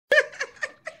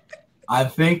I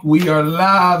think we are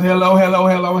live. Hello, hello,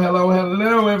 hello, hello,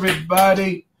 hello,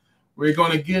 everybody. We're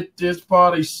going to get this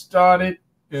party started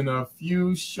in a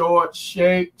few short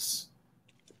shakes.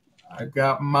 I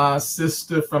got my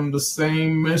sister from the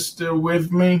same mister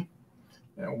with me,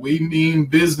 and we mean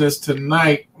business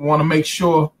tonight. Want to make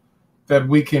sure that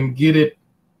we can get it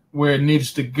where it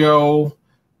needs to go.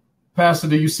 Pastor,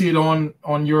 do you see it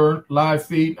on your live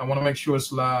feed? I want to make sure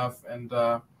it's live, and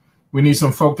we need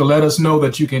some folk to let us know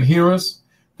that you can hear us,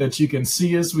 that you can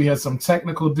see us. We had some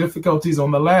technical difficulties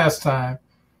on the last time,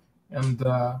 and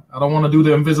I don't want to do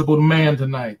the invisible man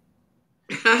tonight.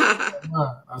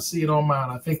 I see it on mine.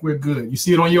 I think we're good. You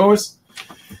see it on yours?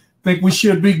 Think we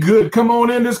should be good. Come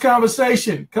on in this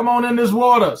conversation. Come on in this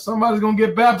water. Somebody's going to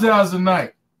get baptized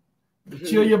tonight.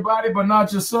 Chill your body, but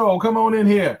not your soul. Come on in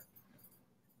here.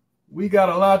 We got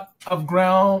a lot of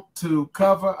ground to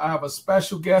cover. I have a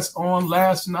special guest on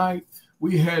last night.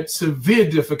 We had severe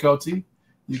difficulty.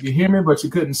 You could hear me, but you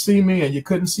couldn't see me, and you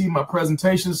couldn't see my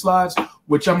presentation slides,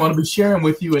 which I'm going to be sharing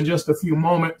with you in just a few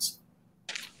moments.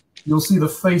 You'll see the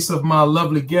face of my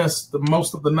lovely guest the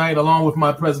most of the night, along with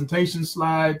my presentation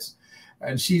slides,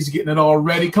 and she's getting it all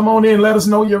ready. Come on in. Let us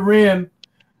know you're in.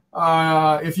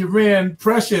 If you're in,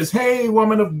 Precious, hey,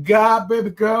 woman of God,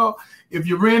 baby girl. If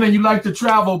you're in and you like to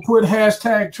travel, put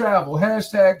hashtag travel,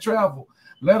 hashtag travel.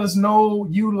 Let us know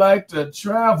you like to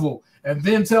travel, and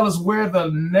then tell us where the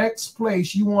next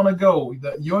place you want to go,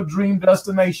 your dream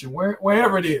destination,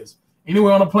 wherever it is,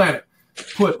 anywhere on the planet.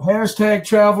 Put hashtag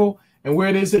travel and where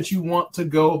it is that you want to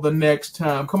go the next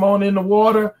time. Come on in the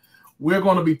water. We're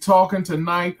going to be talking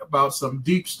tonight about some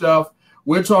deep stuff.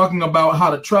 We're talking about how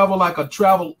to travel like a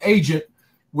travel agent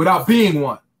without being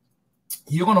one.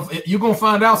 You're gonna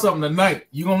find out something tonight.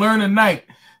 You're gonna learn tonight.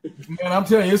 Man, I'm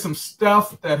telling you, there's some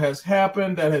stuff that has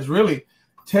happened that has really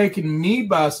taken me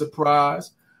by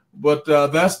surprise. But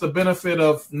that's the benefit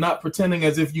of not pretending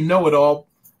as if you know it all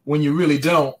when you really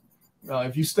don't.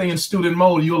 If you stay in student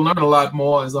mode, you'll learn a lot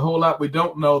more. There's a whole lot we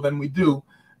don't know than we do.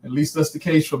 At least that's the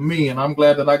case for me. And I'm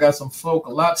glad that I got some folk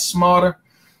a lot smarter,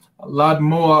 a lot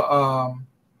more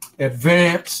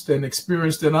advanced and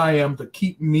experienced than I am to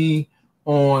keep me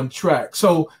on track.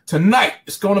 So tonight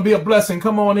it's going to be a blessing.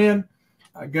 Come on in.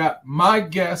 I got my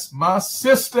guest, my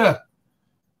sister,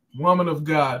 woman of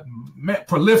God,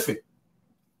 prolific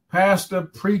pastor,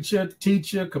 preacher,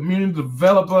 teacher, community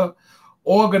developer,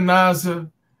 organizer,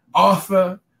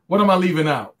 author. What am I leaving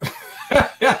out?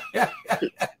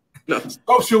 No.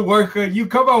 Social worker. You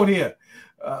come on here.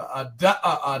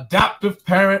 Adoptive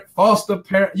parent, foster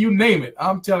parent, you name it.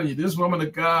 I'm telling you, this woman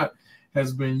of God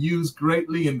has been used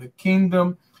greatly in the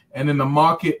kingdom and in the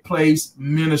marketplace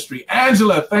ministry.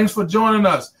 Angela, thanks for joining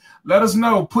us. Let us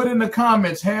know. Put in the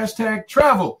comments, hashtag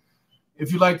travel,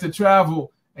 if you like to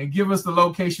travel, and give us the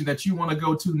location that you want to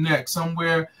go to next,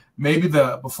 somewhere maybe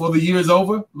before the year is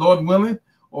over, Lord willing,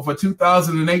 or for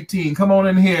 2018. Come on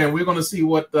in here, and we're going to see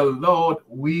what the Lord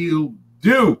will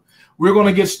do. We're going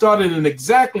to get started in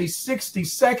exactly 60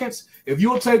 seconds. If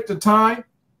you'll take the time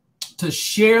to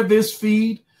share this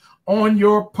feed on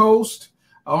your post,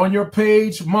 on your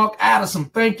page. Mark Addison,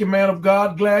 thank you, man of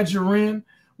God. Glad you're in.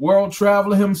 World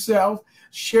traveler himself.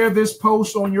 Share this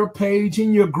post on your page,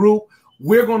 in your group.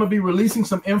 We're going to be releasing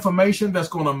some information that's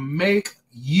going to make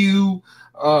you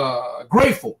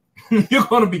grateful. You're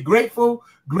going to be grateful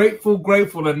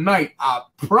tonight. I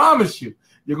promise you,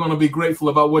 you're going to be grateful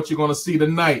about what you're going to see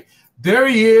tonight. There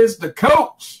he is, the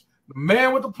coach, the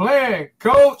man with the plan.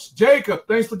 Coach Jacob,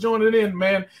 thanks for joining in,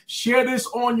 man. Share this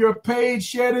on your page.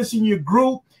 Share this in your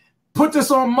group. Put this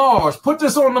on Mars. Put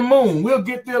this on the moon. We'll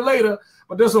get there later,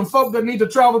 but there's some folk that need to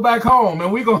travel back home,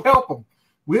 and we're going to help them.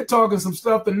 We're talking some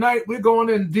stuff tonight. We're going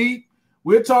in deep.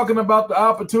 We're talking about the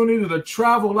opportunity to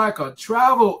travel like a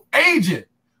travel agent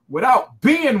without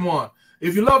being one.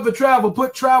 If you love to travel,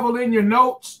 put travel in your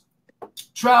notes,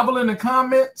 travel in the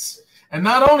comments. And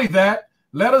not only that,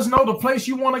 let us know the place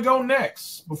you want to go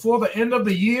next before the end of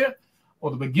the year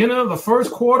or the beginning of the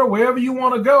first quarter, wherever you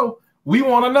want to go. We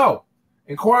want to know.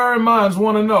 Inquiring minds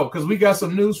want to know, because we got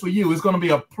some news for you. It's going to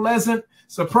be a pleasant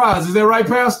surprise. Is that right,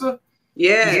 Pastor?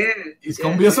 Yeah. It's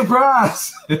going to be a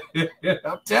surprise.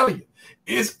 I'm telling you,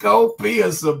 it's going to be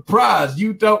a surprise.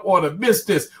 You don't want to miss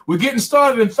this. We're getting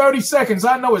started in 30 seconds.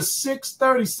 I know it's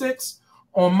 6:36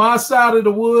 on my side of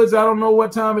the woods. I don't know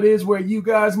what time it is where you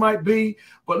guys might be.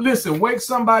 But listen, wake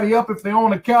somebody up if they're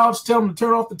on the couch. Tell them to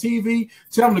turn off the TV.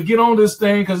 Tell them to get on this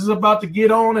thing, because it's about to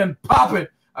get on and pop it.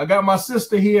 I got my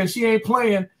sister here, and she ain't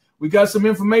playing. We got some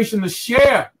information to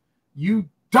share. You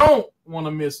don't want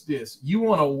to miss this. You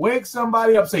want to wake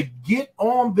somebody up, say, get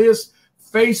on this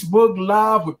Facebook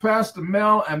Live with Pastor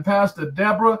Mel and Pastor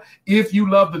Deborah. If you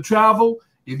love to travel,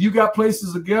 if you got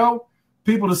places to go,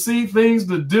 people to see, things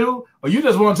to do, or you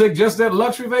just want to take just that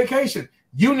luxury vacation,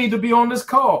 you need to be on this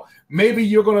call. Maybe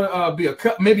you're going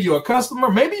to maybe you're a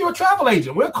customer, maybe you're a travel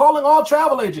agent. We're calling all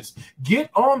travel agents. Get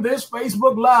on this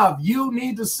Facebook Live. You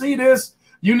need to see this.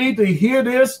 You need to hear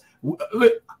this.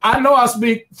 I know I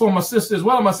speak for my sister as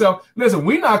well as myself. Listen,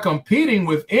 we're not competing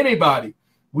with anybody.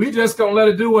 We just going to let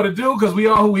it do what it do because we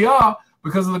are who we are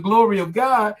because of the glory of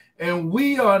God. And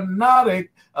we are not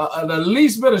the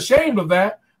least bit ashamed of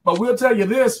that. But we'll tell you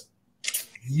this.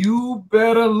 You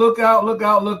better look out,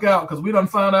 because we done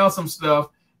found out some stuff,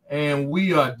 and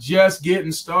we are just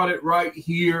getting started right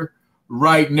here,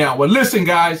 right now. Well, listen,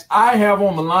 guys, I have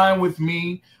on the line with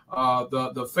me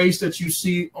the face that you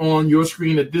see on your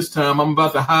screen at this time. I'm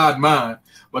about to hide mine,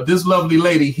 but this lovely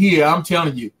lady here, I'm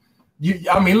telling you,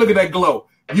 I mean, look at that glow.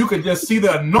 You can just see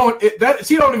the anointing. That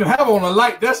she don't even have on a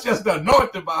light. That's just the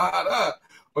anointing behind her.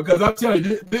 Because I'm telling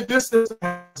you, this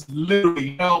has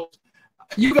literally helped.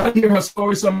 You got to hear her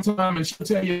story sometime, and she'll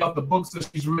tell you about the books that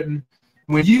she's written.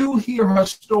 When you hear her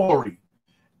story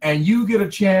and you get a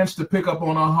chance to pick up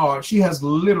on her heart, she has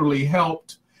literally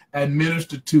helped and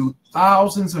ministered to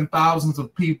thousands and thousands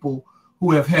of people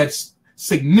who have had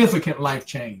significant life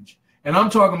change. And I'm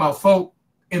talking about folk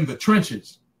in the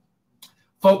trenches.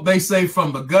 Folk, they say,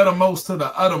 from the guttermost to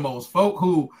the uttermost. Folk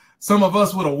who some of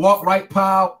us would have walked right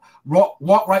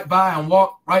by and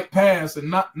walked right past and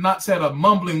not said a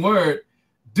mumbling word.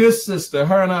 This sister,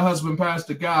 her and her husband,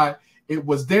 Pastor Guy, it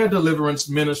was their deliverance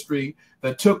ministry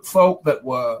that took folk that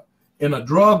were in a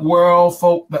drug world,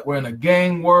 folk that were in a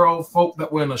gang world, folk that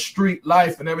were in a street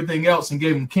life and everything else, and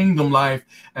gave them kingdom life.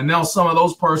 And now some of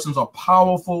those persons are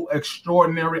powerful,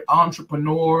 extraordinary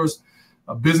entrepreneurs,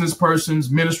 business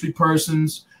persons, ministry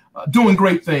persons, doing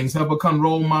great things, have become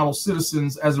role model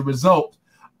citizens as a result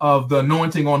of the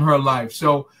anointing on her life.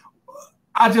 So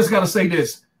I just got to say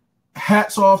this.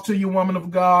 Hats off to you, woman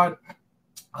of God.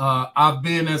 I've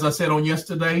been, as I said on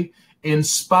yesterday,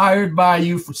 inspired by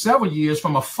you for several years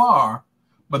from afar.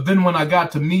 But then when I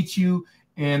got to meet you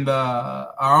in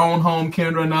our own home,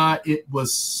 Kendra and I, it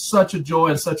was such a joy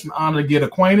and such an honor to get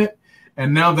acquainted.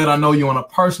 And now that I know you on a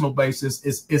personal basis,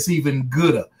 it's even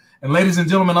gooder. And ladies and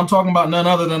gentlemen, I'm talking about none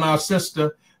other than our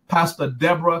sister, Pastor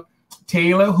Debora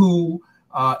Taylor, who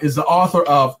is the author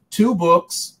of 2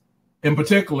 books in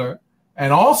particular,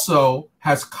 and also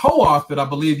has co-authored, I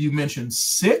believe you mentioned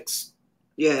 6?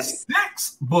 Yes.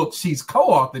 6 books she's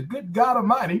co-authored. Good God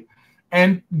Almighty.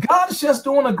 And God is just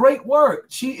doing a great work.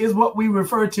 She is what we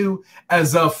refer to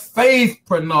as a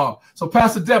faithpreneur. So,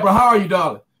 Pastor Debora, how are you,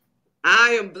 darling?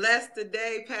 I am blessed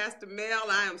today, Pastor Mel.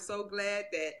 I am so glad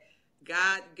that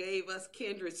God gave us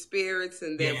kindred spirits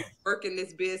and that we're working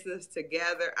this business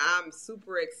together. I'm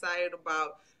super excited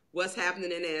about what's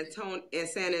happening in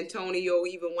San Antonio.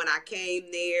 Even when I came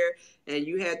there and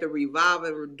you had the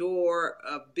revolving door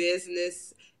of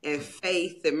business and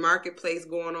faith and marketplace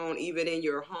going on, even in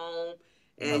your home,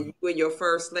 and you and your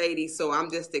first lady. So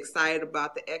I'm just excited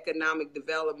about the economic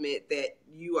development that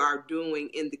you are doing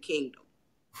in the kingdom.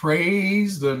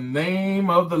 Praise the name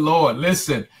of the Lord.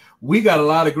 Listen, we got a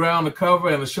lot of ground to cover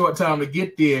and a short time to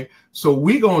get there. So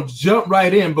we're going to jump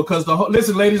right in because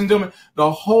listen, ladies and gentlemen, the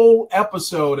whole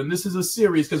episode, and this is a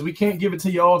series because we can't give it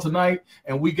to you all tonight.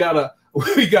 And we got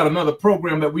another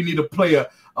program that we need to play a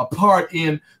part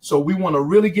in. So we want to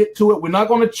really get to it. We're not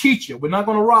going to cheat you. We're not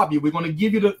going to rob you. We're going to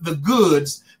give you the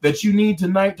goods that you need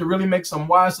tonight to really make some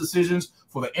wise decisions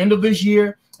for the end of this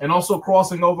year and also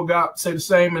crossing over, God say the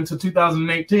same, into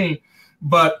 2018.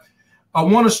 But I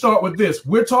want to start with this.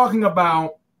 We're talking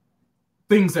about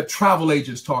things that travel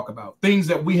agents talk about, things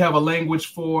that we have a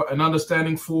language for, an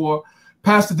understanding for.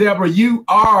 Pastor Debora, you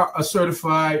are a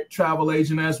certified travel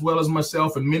agent as well as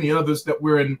myself and many others that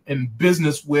we're in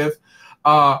business with.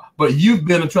 But you've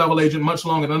been a travel agent much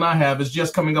longer than I have. It's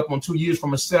just coming up on 2 years for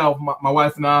myself, my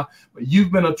wife and I. But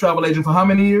you've been a travel agent for how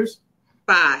many years?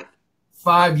 5.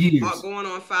 5 years. Going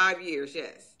on 5 years,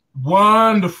 yes.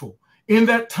 Wonderful. In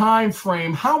that time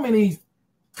frame, how many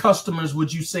customers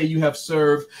would you say you have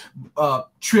served,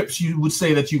 trips you would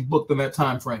say that you've booked in that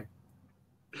time frame?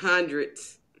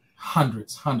 Hundreds.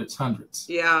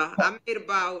 Yeah,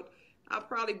 I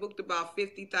probably booked about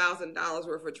 $50,000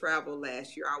 worth of travel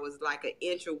last year. I was like an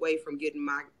inch away from getting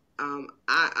my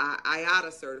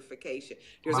IATA certification.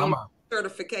 There's only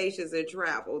certifications in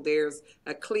travel. There's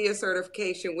a CLIA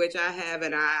certification, which I have,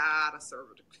 an IATA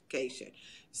certification.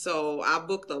 So I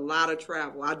booked a lot of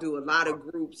travel. I do a lot of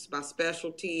groups. My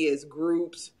specialty is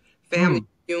groups, family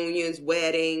reunions,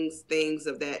 weddings, things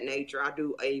of that nature. I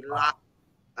do a lot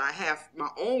I have my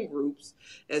own groups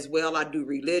as well. I do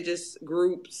religious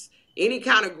groups, any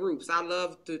kind of groups. I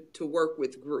love to work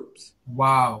with groups.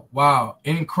 Wow. Wow.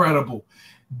 Incredible.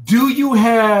 Do you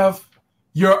have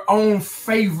your own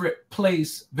favorite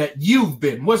place that you've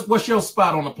been? What's your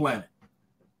spot on the planet?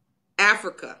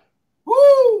 Africa.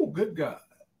 Woo! Good God.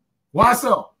 Why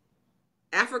so?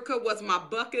 Africa was my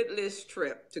bucket list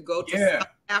trip to go to South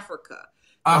Africa.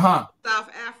 South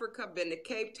Africa, been to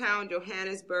Cape Town,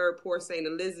 Johannesburg, Port St.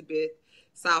 Elizabeth,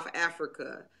 South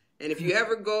Africa. And if you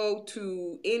ever go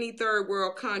to any third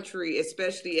world country,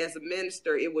 especially as a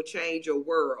minister, it will change your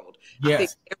world. Yes. I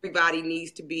think everybody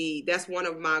needs to be, that's one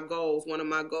of my goals. One of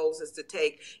my goals is to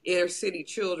take inner city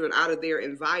children out of their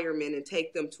environment and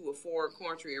take them to a foreign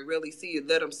country and really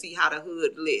let them see how the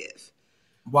hood live.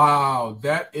 Wow,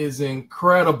 that is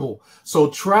incredible. So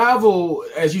travel,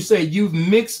 as you say, you've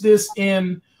mixed this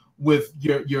in with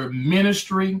your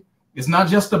ministry. It's not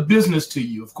just a business to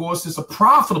you. Of course, it's a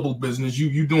profitable business.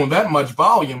 You doing that much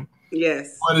volume.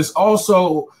 Yes. But it's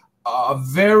also a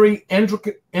very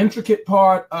intricate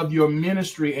part of your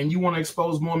ministry, and you want to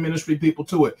expose more ministry people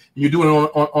to it. You're doing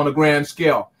it on a grand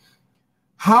scale.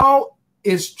 How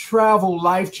is travel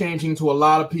life-changing to a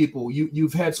lot of people?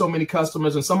 You've had so many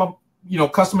customers, and some of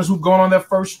customers who've gone on their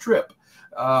first trip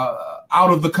out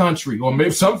of the country, or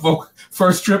maybe some folk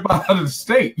first trip out of the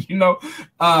state.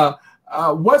 What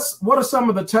are some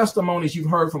of the testimonies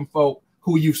you've heard from folk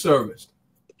who you've serviced?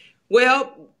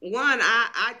 Well, one,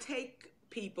 I take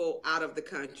people out of the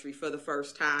country for the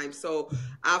first time. So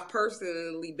I've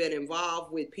personally been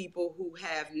involved with people who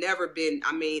have never been.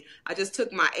 I mean, I just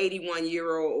took my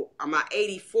 84-year-old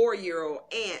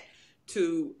aunt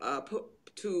to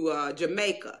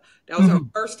Jamaica. That was her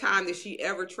first time that she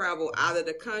ever traveled out of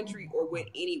the country or went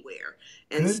anywhere.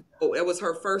 And so it was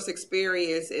her first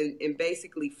experience in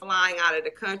basically flying out of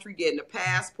the country, getting a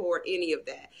passport, any of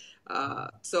that.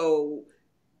 So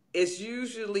it's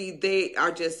usually they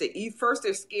are just, first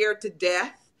they're scared to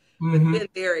death, but then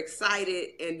they're excited,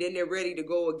 and then they're ready to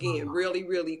go again really,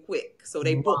 really quick. So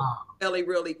they book really,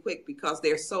 really quick because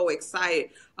they're so excited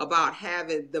about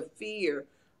having the fear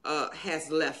has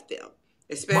left them.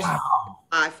 Especially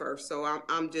I first. So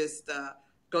I'm just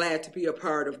glad to be a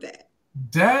part of that.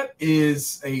 That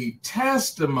is a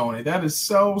testimony. That is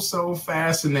so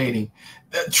fascinating.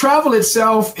 Travel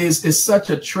itself is such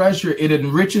a treasure. It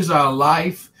enriches our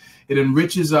life. It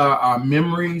enriches our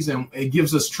memories, and it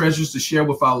gives us treasures to share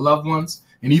with our loved ones.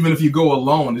 And even if you go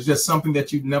alone, it's just something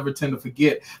that you never tend to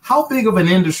forget. How big of an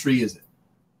industry is it?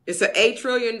 It's an $8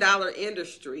 trillion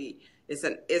industry.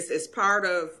 It's part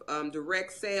of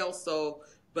direct sales. So,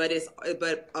 but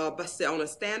on a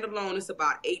standalone, it's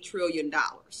about $8 trillion.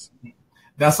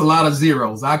 That's a lot of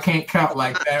zeros. I can't count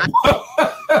like that.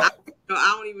 I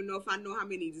don't even know if I know how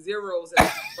many zeros.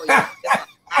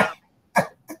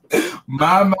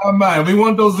 My. We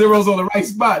want those zeros on the right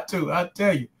spot too. I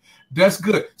tell you, that's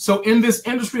good. So in this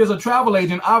industry as a travel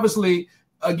agent, obviously,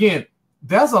 again,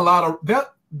 there's a lot of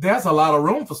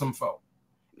room for some folk.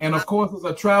 And of course, as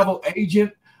a travel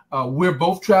agent, we're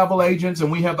both travel agents,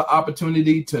 and we have the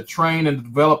opportunity to train and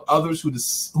develop others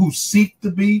who seek to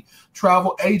be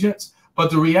travel agents. But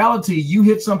the reality, you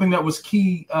hit something that was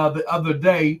key the other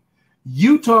day.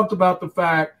 You talked about the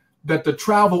fact that the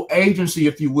travel agency,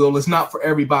 if you will, is not for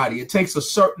everybody. It takes a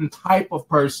certain type of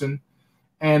person.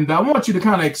 And I want you to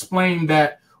kind of explain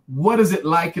that. What is it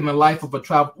like in the life of a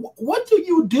travel? What do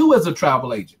you do as a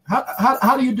travel agent?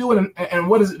 How do you do it, and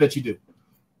what is it that you do?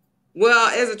 Well,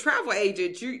 as a travel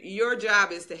agent, your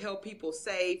job is to help people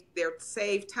save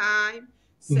time,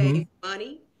 save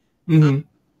money,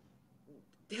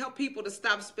 help people to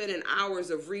stop spending hours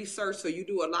of research. So you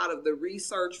do a lot of the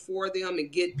research for them and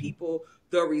get people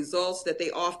the results that they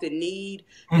often need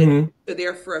to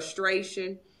their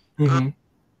frustration.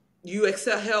 You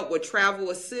help with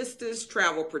travel assistance,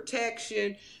 travel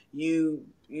protection. You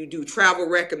do travel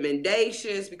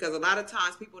recommendations, because a lot of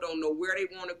times people don't know where they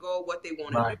want to go, what they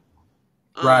want to do.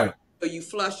 So you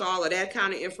flush all of that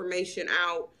kind of information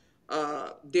out.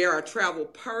 There are travel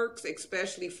perks,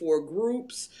 especially for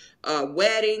groups,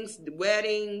 weddings,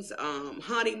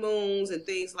 honeymoons, and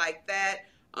things like that.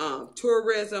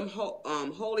 Tourism,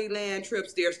 Holy Land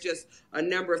trips. There's just a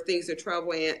number of things that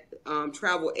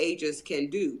travel agents can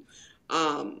do.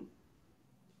 And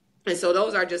so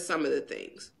those are just some of the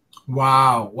things.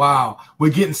 Wow. We're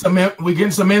getting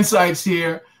some insights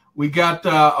here. We got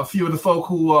a few of the folk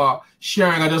who are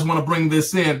sharing. I just want to bring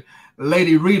this in.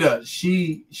 Lady Rita,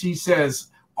 she says,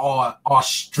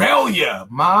 Australia.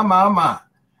 My.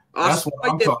 That's what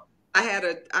I'm talking. I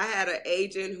had an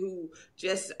agent who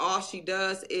just all she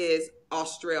does is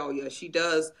Australia. She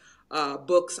does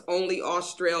books only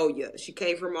Australia. She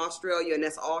came from Australia, and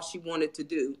that's all she wanted to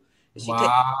do. And she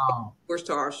wow. came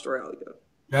to Australia.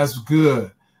 That's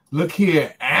good. Look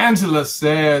here. Angela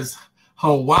says,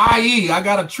 Hawaii. I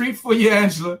got a treat for you,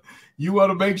 Angela. You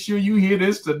want to make sure you hear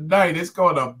this tonight. It's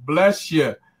going to bless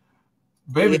you.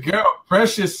 Baby girl,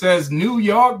 Precious says, New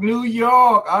York, New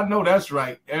York. I know that's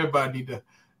right. Everybody need to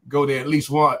go there at least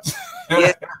once.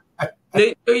 Yeah.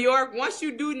 New York, once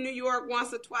you do New York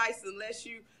once or twice,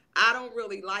 I don't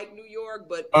really like New York,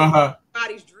 but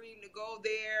everybody's dream to go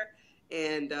there.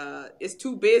 And it's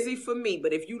too busy for me.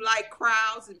 But if you like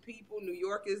crowds and people, New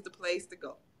York is the place to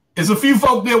go. There's a few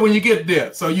folk there when you get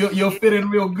there, so you'll fit in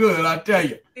real good, I tell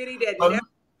you. City that never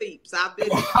sleeps.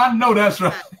 I know that's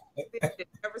right. City that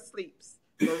never sleeps,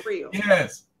 for real.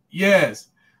 Yes, yes.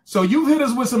 So you've hit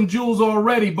us with some jewels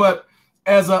already, but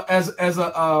as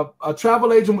a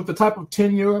travel agent with the type of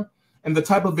tenure and the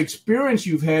type of experience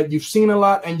you've had, you've seen a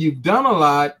lot and you've done a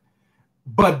lot.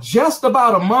 But just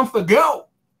about a month ago,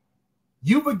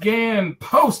 you began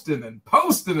posting.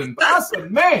 I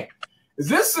said, man, is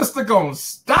this sister gonna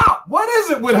stop? What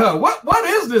is it with her? What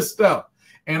is this stuff?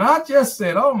 And I just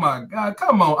said, oh my God,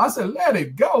 come on. I said, let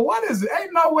it go. What is it?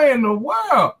 Ain't no way in the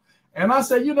world. And I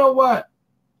said, you know what?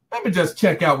 Let me just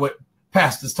check out what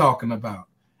Pastor's talking about.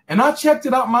 And I checked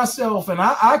it out myself, and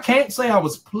I can't say I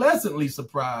was pleasantly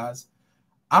surprised.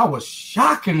 I was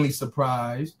shockingly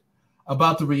surprised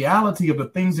about the reality of the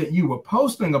things that you were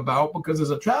posting about, because as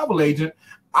a travel agent,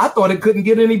 I thought it couldn't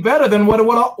get any better than what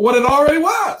it already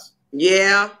was.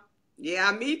 Yeah,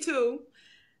 me too.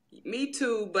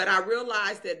 But I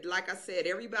realized that, like I said,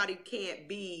 everybody can't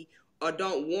be or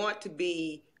don't want to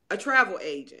be a travel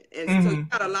agent. And so you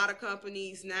got a lot of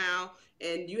companies now,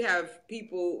 and you have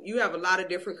a lot of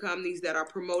different companies that are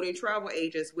promoting travel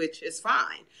agents, which is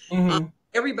fine.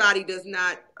 Everybody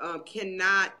cannot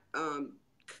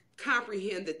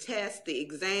comprehend the tests, the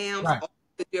exams, all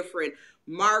the different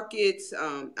markets.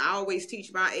 I always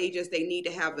teach my agents they need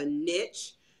to have a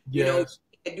niche. Yes. You know,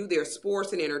 do their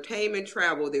sports and entertainment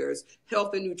travel. There's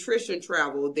health and nutrition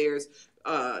travel. There's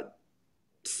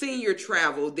senior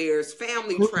travel. There's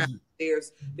family travel.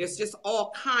 There's just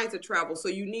all kinds of travel. So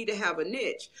you need to have a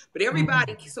niche. But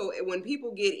everybody, so when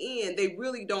people get in, they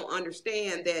really don't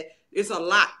understand that it's a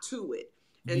lot to it.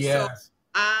 And so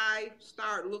I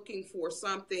start looking for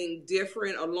something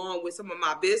different along with some of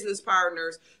my business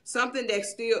partners, something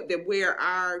that where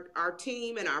our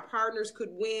team and our partners could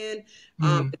win,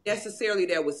 necessarily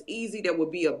that was easy, that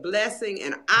would be a blessing.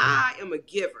 And I am a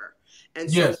giver. And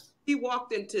so he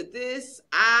walked into this,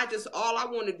 all I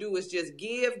want to do is just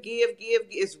give.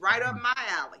 It's right up my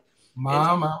alley.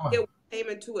 It came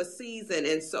into a season.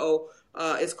 And so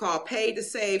it's called Pay to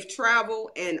Save Travel.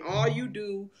 And all you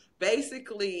do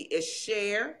basically is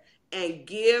share and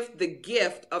give the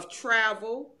gift of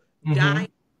travel, dining,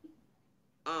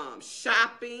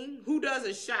 shopping. Who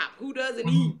doesn't shop? Who doesn't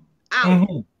eat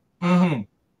out?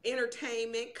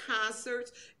 Entertainment,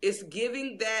 concerts. It's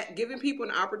giving people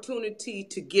an opportunity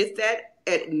to get that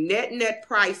at net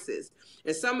prices.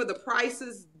 And some of the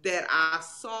prices that I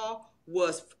saw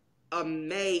was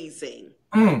amazing.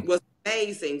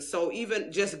 So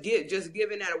even just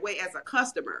giving that away as a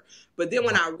customer. But then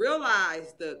when I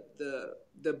realized the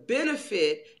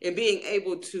benefit in being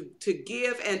able to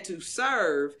give and to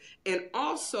serve, and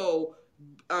also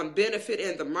benefit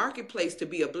in the marketplace to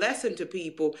be a blessing to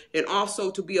people, and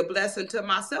also to be a blessing to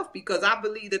myself, because I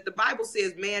believe that the Bible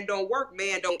says man don't work,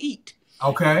 man don't eat.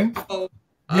 Okay. So,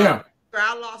 I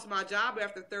lost my job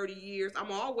after 30 years.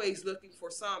 I'm always looking for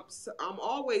something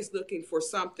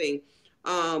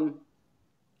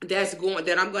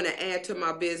that I'm going to add to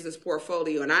my business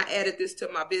portfolio. And I added this to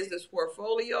my business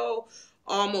portfolio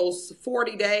almost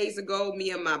 40 days ago. Me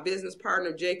and my business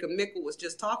partner, Jacob Mickle, was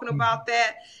just talking about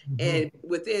that. And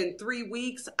within 3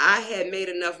 weeks, I had made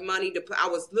enough money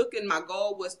my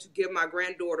goal was to give my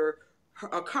granddaughter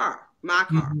a car, my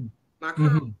car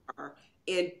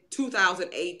in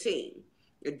 2018.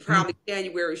 In probably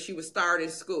January, she was starting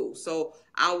school. So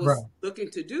I was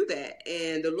looking to do that.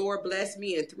 And the Lord blessed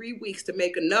me in 3 weeks to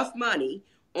make enough money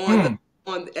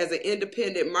as an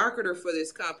independent marketer for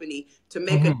this company to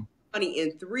make enough money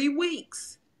in 3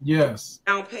 weeks. Yes.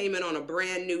 Down payment on a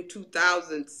brand new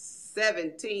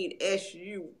 2017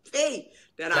 SUV.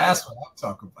 That's what I'm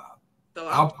talking about. So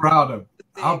I'm proud of it.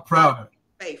 I'm proud of it.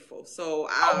 Faithful. So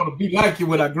I want to be like you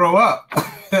when I grow up.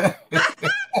 My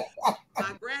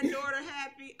granddaughter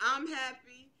happy, I'm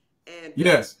happy, and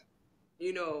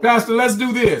Pastor, let's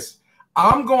do this.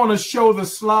 I'm going to show the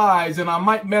slides, and I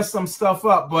might mess some stuff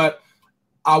up, but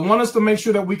I want us to make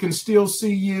sure that we can still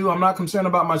see you. I'm not concerned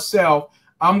about myself.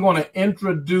 I'm going to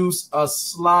introduce a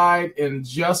slide in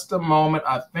just a moment.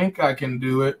 I think I can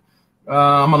do it.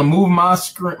 I'm going to move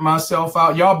myself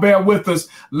out. Y'all bear with us.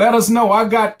 Let us know. I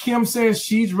got Kim saying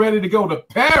she's ready to go to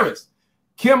Paris.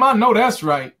 Kim, I know that's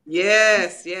right.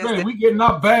 Yes, yes. Man, we getting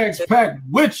our bags packed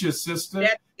with you, sister.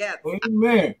 Yes.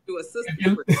 Amen. Do a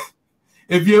sister.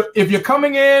 If you're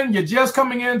coming in, you're just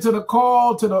coming into the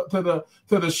call to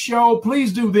the show,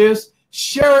 please do this.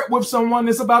 Share it with someone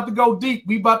that's about to go deep.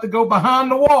 We about to go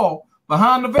behind the wall,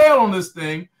 behind the veil on this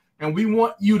thing, and we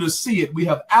want you to see it. We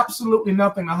have absolutely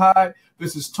nothing to hide.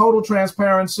 This is total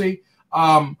transparency.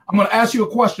 I'm going to ask you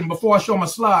a question before I show my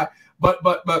slide, but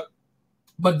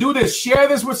do this. Share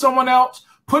this with someone else.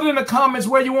 Put in the comments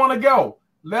where you want to go.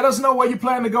 Let us know where you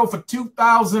plan to go for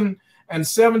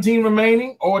 2017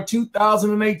 remaining or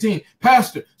 2018.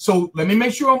 Pastor, so let me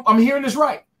make sure I'm hearing this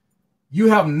right. You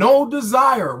have no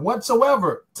desire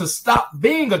whatsoever to stop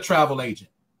being a travel agent.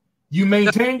 You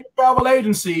maintain your travel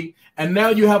agency, and now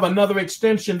you have another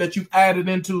extension that you've added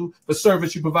into the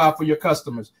service you provide for your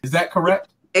customers. Is that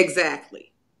correct?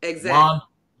 Exactly.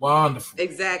 Wonderful.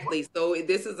 Exactly. So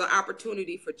this is an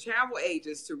opportunity for travel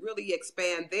agents to really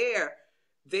expand their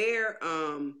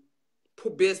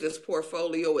business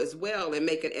portfolio as well and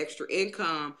make an extra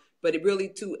income, but it really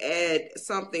to add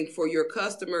something for your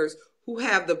customers who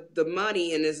have the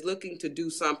money and is looking to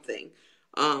do something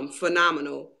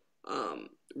phenomenal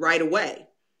right away.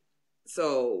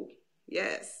 So,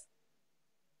 yes.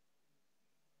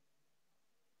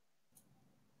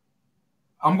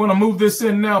 I'm going to move this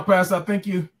in now, Pastor. I think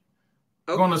you're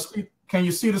going to see. Can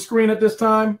you see the screen at this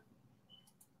time?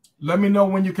 Let me know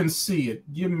when you can see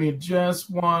it. Give me just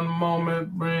one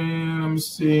moment. Let me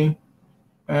see.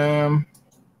 Give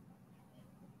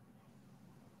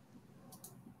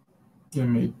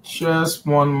me just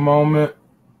one moment.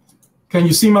 Can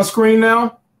you see my screen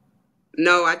now?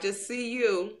 No, I just see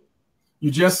you.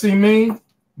 You just see me?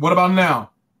 What about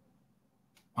now?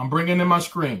 I'm bringing in my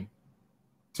screen.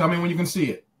 Tell me when you can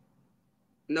see it.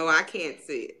 No, I can't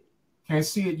see it. Can't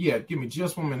see it yet. Give me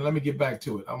just 1 minute. Let me get back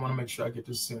to it. I want to make sure I get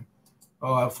this in.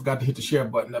 Oh, I forgot to hit the share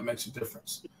button. That makes a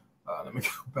difference. Let me go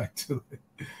back to it.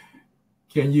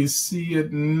 Can you see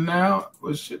it now?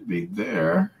 It should be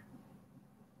there.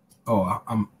 Oh,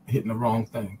 I'm hitting the wrong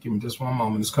thing. Give me just 1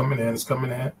 moment. It's coming in. It's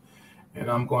coming in. And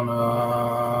I'm going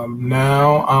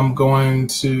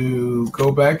to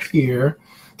go back here.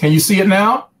 Can you see it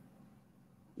now?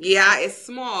 Yeah, it's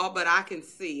small, but I can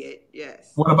see it.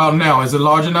 Yes. What about now? Is it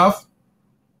large enough?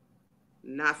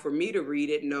 Not for me to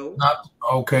read it, no. Not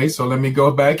okay, so let me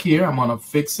go back here. I'm going to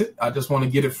fix it. I just want to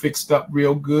get it fixed up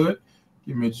real good.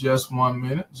 Give me just 1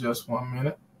 minute. Just 1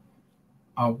 minute.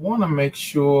 I want to make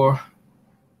sure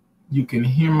you can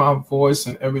hear my voice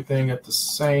and everything at the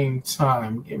same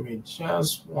time. Give me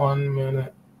just 1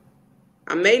 minute.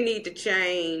 I may need to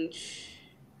change.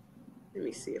 Let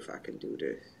me see if I can do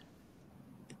this.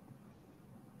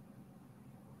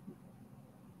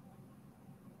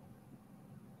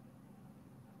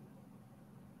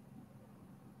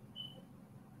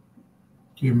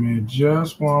 Give me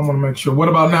just one. I want to make sure. What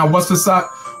about now? What's the size?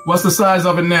 What's the size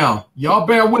of it now? Y'all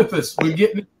bear with us. We're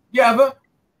getting it together.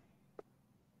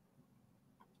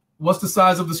 What's the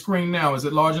size of the screen now? Is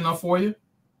it large enough for you?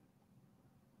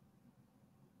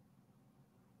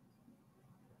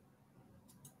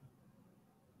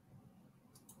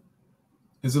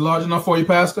 Is it large enough for you,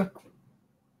 Pastor?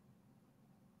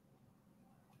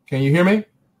 Can you hear me?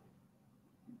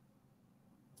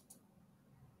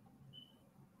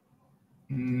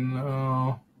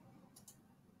 No.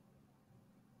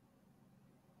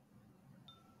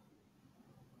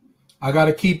 I got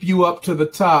to keep you up to the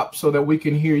top so that we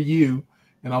can hear you.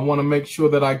 And I want to make sure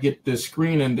that I get this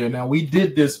screen in there. Now, we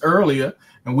did this earlier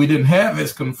and we didn't have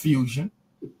this confusion.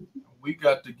 We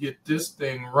got to get this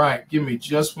thing right. Give me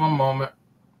just 1 moment.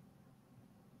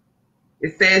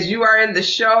 It says you are in the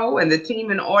show and the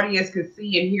team and audience can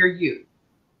see and hear you.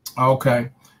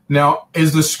 Okay. Now,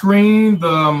 is the screen,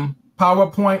 the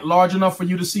PowerPoint, large enough for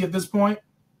you to see at this point?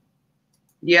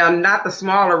 Yeah, not the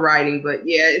smaller writing, but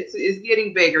yeah, it's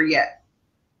getting bigger, yes.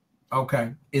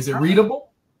 Okay. Is it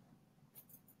readable?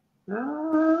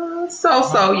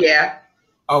 So, yeah.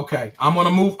 Okay. I'm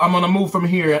gonna move from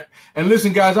here. And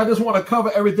listen, guys, I just want to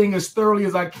cover everything as thoroughly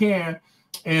as I can.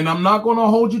 And I'm not going to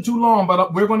hold you too long,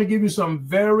 but we're going to give you some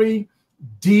very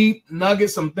deep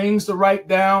nuggets, some things to write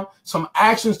down, some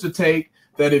actions to take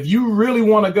that if you really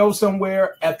want to go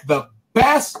somewhere at the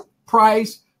best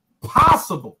price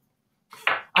possible.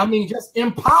 I mean, just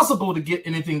impossible to get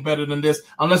anything better than this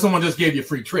unless someone just gave you a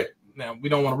free trip. Now, we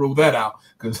don't want to rule that out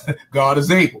because God is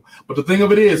able. But the thing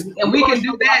of it is, and we can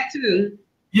do that too.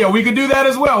 Yeah, we can do that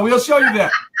as well. We'll show you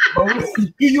that. But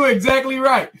you're exactly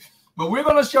right. But we're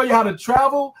going to show you how to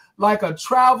travel like a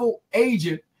travel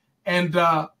agent, and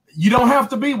you don't have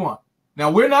to be one. Now,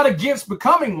 we're not against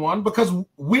becoming one because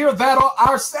we're that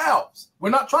ourselves. We're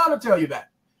not trying to tell you that.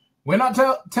 We're not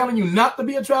telling you not to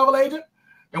be a travel agent,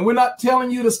 and we're not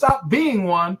telling you to stop being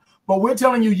one, but we're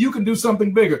telling you you can do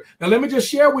something bigger. Now, let me just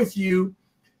share with you,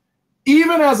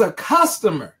 even as a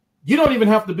customer, you don't even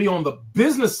have to be on the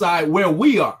business side where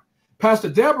we are. Pastor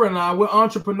Debora and I, we're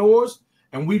entrepreneurs,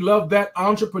 and we love that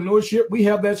entrepreneurship. We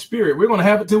have that spirit. We're going to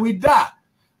have it till we die.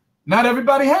 Not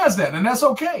everybody has that, and that's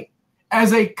okay.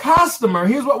 As a customer,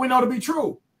 here's what we know to be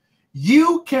true.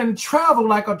 You can travel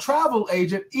like a travel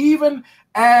agent, even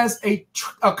as a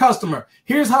customer.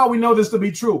 Here's how we know this to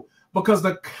be true. Because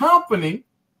the company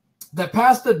that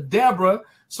Pastor Debora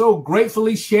so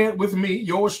gratefully shared with me,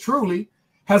 yours truly,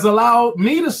 has allowed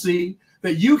me to see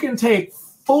that you can take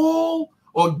full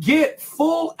or get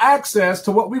full access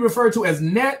to what we refer to as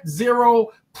net zero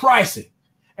pricing.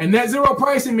 And net zero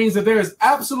pricing means that there is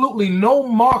absolutely no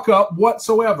markup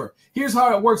whatsoever. Here's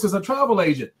how it works as a travel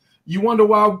agent. You wonder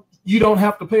why you don't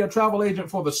have to pay a travel agent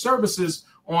for the services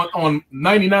on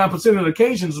 99% of the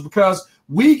occasions, because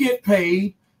we get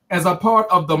paid as a part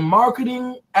of the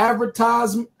marketing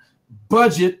advertisement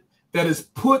budget that is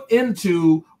put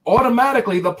into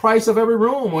automatically the price of every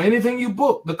room or anything you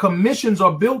book. The commissions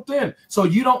are built in. So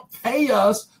you don't pay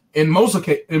us in most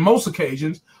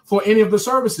occasions for any of the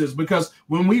services, because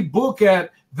when we book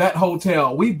at that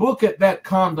hotel, we book at that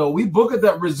condo, we book at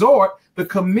that resort, the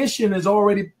commission is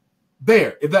already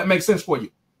there, if that makes sense for you.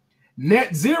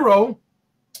 Net zero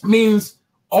means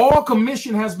all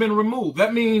commission has been removed.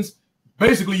 That means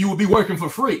basically you will be working for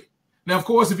free. Now, of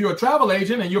course, if you're a travel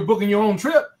agent and you're booking your own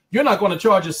trip, you're not going to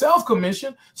charge yourself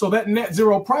commission. So that net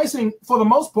zero pricing, for the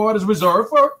most part, is reserved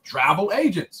for travel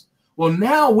agents. Well,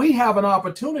 now we have an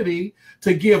opportunity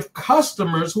to give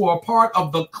customers who are part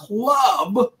of the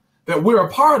club that we're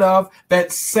a part of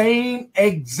that same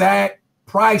exact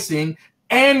pricing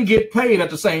and get paid at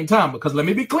the same time. Because let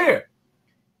me be clear,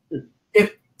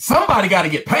 if somebody got to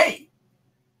get paid.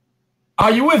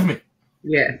 Are you with me?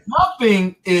 Yes.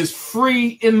 Nothing is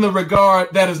free in the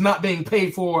regard that is not being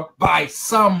paid for by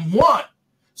someone.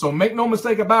 So make no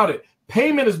mistake about it.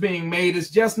 Payment is being made.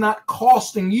 It's just not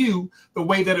costing you the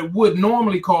way that it would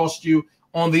normally cost you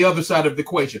on the other side of the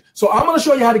equation. So I'm going to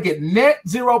show you how to get net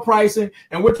zero pricing.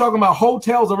 And we're talking about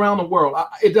hotels around the world.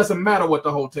 It doesn't matter what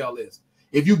the hotel is.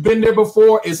 If you've been there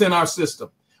before, it's in our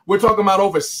system. We're talking about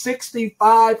over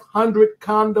 6,500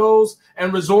 condos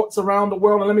and resorts around the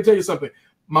world. And let me tell you something.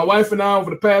 My wife and I, over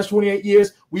the past 28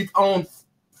 years, we've owned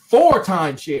 4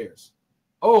 timeshares.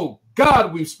 Oh,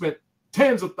 God, we've spent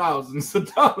tens of thousands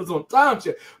of dollars on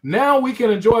timeshare. Now we can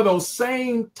enjoy those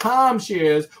same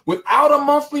timeshares without a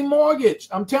monthly mortgage.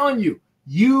 I'm telling you,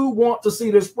 you want to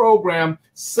see this program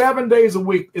 7 days a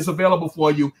week. It's available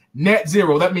for you, net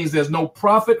zero. That means there's no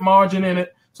profit margin in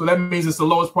it. So that means it's the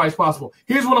lowest price possible.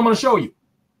 Here's what I'm going to show you.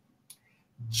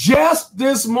 Just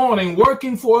this morning,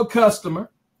 working for a customer,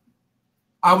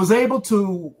 I was able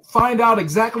to find out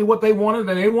exactly what they wanted,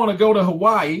 and they want to go to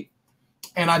Hawaii.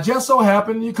 And I just so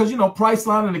happened, because, you know,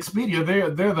 Priceline and Expedia,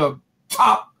 they're the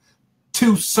top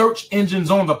 2 search engines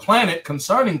on the planet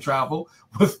concerning travel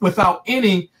without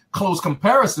any close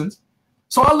comparisons.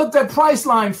 So I looked at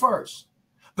Priceline first.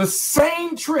 The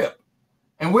same trip,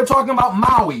 and we're talking about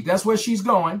Maui. That's where she's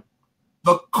going.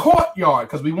 The Courtyard,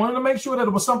 because we wanted to make sure that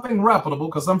it was something reputable,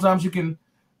 because sometimes you can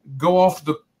go off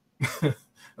the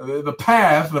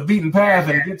the beaten path,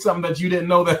 and get something that you didn't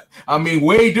know that, I mean,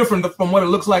 way different from what it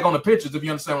looks like on the pictures, if you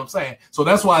understand what I'm saying. So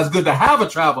that's why it's good to have a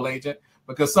travel agent,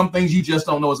 because some things you just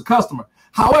don't know as a customer.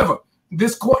 However,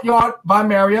 this Courtyard by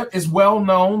Marriott is well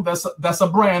known. That's a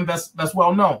brand that's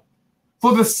well known.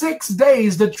 For the 6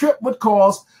 days, the trip would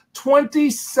cost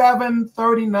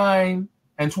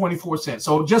 $27.39.24.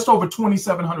 So just over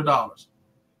 $2,700.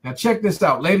 Now check this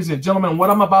out, ladies and gentlemen.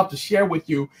 What I'm about to share with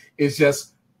you is just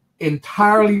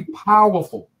entirely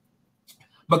powerful,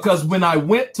 because when I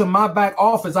went to my back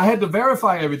office, I had to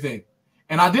verify everything,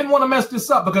 and I didn't want to mess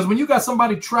this up, because when you got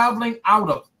somebody traveling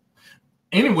out of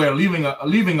anywhere,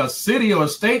 leaving a city or a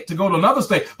state to go to another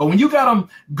state, but when you got them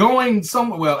going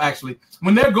somewhere, well, actually,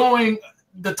 when they're going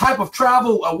the type of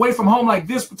travel away from home like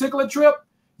this particular trip,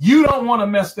 you don't want to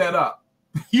mess that up.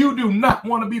 You do not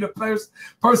want to be the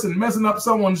person messing up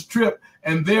someone's trip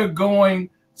and they're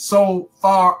going so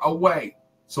far away.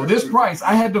 So this price,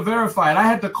 I had to verify it. I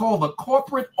had to call the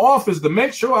corporate office to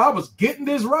make sure I was getting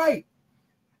this right.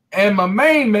 And my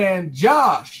main man,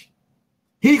 Josh,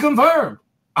 he confirmed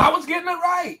I was getting it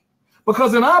right.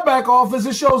 Because in our back office,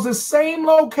 it shows the same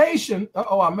location.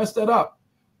 Uh-oh, I messed that up.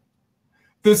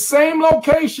 The same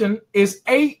location is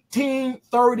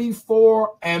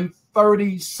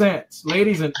 $18.34.30.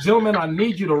 Ladies and gentlemen, I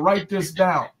need you to write this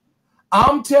down.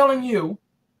 I'm telling you,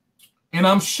 and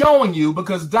I'm showing you,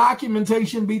 because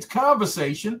documentation beats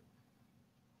conversation,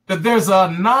 that there's a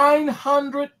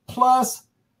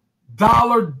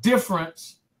 $900+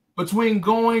 difference between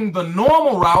going the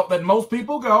normal route that most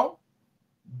people go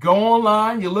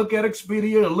online, you look at Expedia,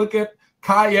 you look at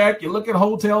Kayak, you look at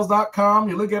hotels.com,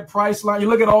 you look at Priceline, you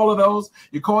look at all of those,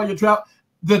 you call your travel.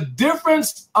 The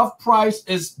difference of price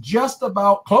is just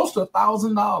about close to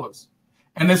 $1,000.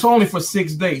 And it's only for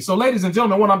 6 days. So, ladies and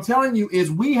gentlemen, what I'm telling you is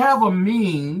we have a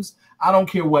means. I don't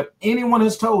care what anyone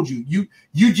has told you.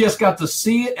 You just got to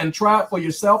see it and try it for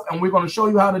yourself, and we're going to show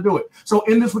you how to do it. So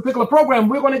in this particular program,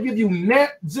 we're going to give you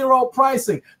net zero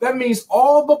pricing. That means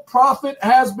all the profit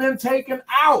has been taken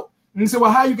out. And you say,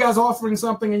 well, how are you guys offering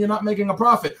something and you're not making a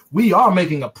profit? We are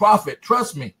making a profit,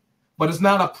 trust me. But it's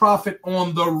not a profit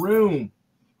on the room.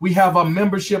 We have a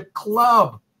membership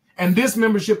club. And this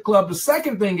membership club, the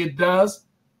second thing it does,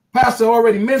 Pastor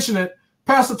already mentioned it.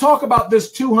 Pastor, talk about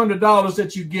this $200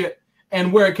 that you get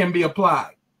and where it can be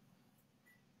applied.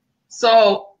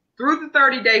 So through the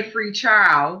 30-day free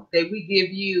trial, that we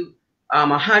give you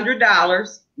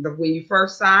 $100 when you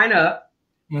first sign up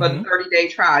for the 30-day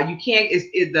trial. You can't.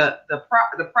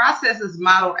 The process is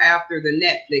modeled after the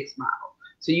Netflix model.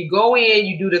 So you go in,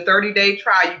 you do the 30-day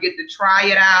trial, you get to try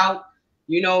it out,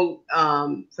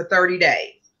 for 30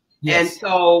 days. Yes. And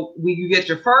so when you get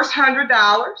your first $100,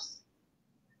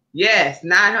 yes,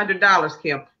 $900,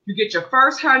 Kim. You get your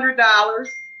first $100,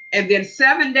 and then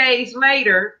 7 days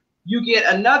later, you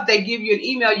get another. They give you an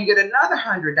email. You get another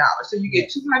 $100. So you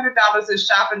get $200 in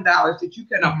shopping dollars that you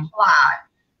can apply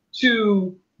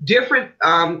to different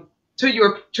to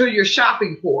your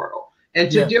shopping portal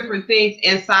and to different things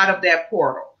inside of that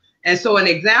portal. And so an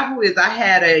example is I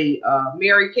had a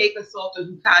Mary Kay consultant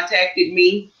who contacted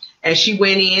me, and she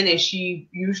went in and she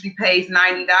usually pays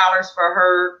 $90 for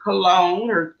her cologne,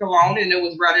 and it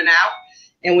was running out.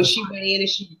 And when she went in and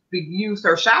she used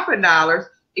her shopping dollars,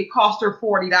 it cost her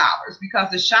 $40 because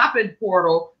the shopping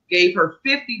portal gave her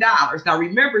 $50. Now,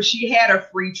 remember, she had a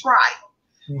free trial.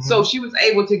 So she was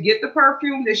able to get the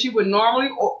perfume that she would normally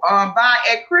buy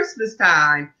at Christmas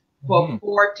time for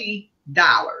 $40.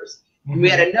 We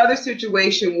had another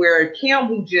situation where Kim,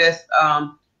 who just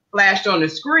flashed on the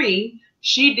screen,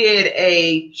 she did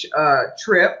a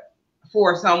trip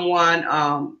for someone,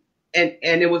 and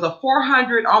it was a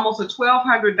 $400, almost a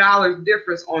 $1,200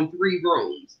 difference on 3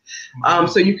 rooms.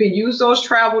 So you can use those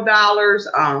travel dollars.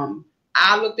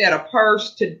 I looked at a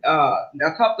purse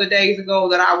a couple of days ago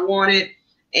that I wanted,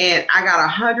 and I got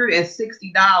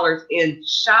 $160 in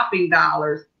shopping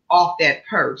dollars off that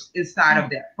purse inside of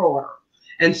that portal.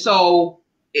 And so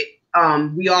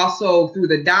we also, through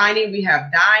the dining, we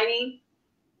have dining.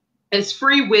 It's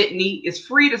free, Whitney. It's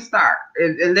free to start,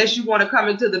 unless you want to come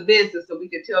into the business, so we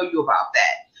can tell you about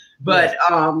that. But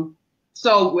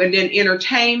so, and then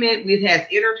entertainment, it has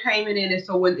entertainment in it.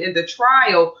 So when in the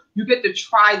trial, you get to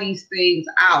try these things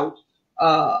out.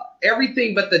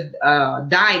 Everything but the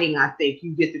dining, I think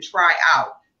you get to try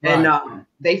out. Right. And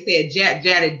they said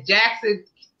Janet Jackson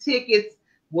tickets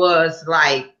was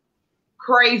like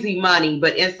crazy money,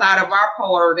 but inside of our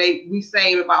portal, we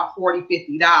saved about $40,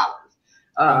 $50.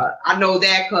 I know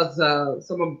that because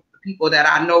some of the people that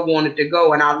I know wanted to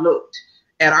go, and I looked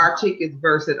at our tickets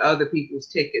versus other people's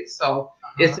tickets. So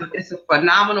it's a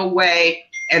phenomenal way,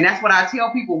 and that's what I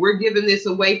tell people. We're giving this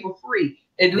away for free.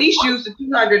 At least use the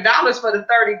 $200 for the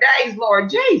 30 days, Lord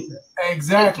Jesus.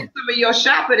 Exactly. Get some of your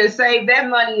shopping and save that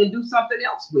money and do something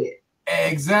else with.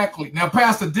 Exactly. Now,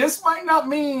 Pastor, this might not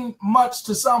mean much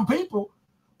to some people,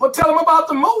 but tell them about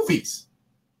the movies.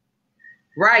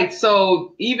 Right.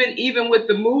 So even with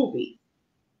the movie,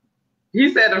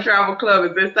 he said the travel club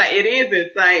is insane. It is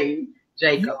insane,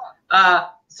 Jacob.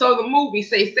 So the movie,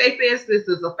 say for instance,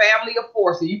 is a family of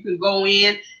 4. So you can go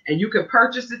in and you can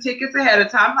purchase the tickets ahead of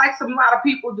time. Like a lot of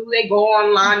people do, they go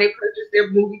online, they purchase their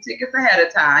movie tickets ahead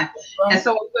of time. Right. And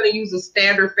so I'm going to use a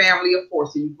standard family of 4.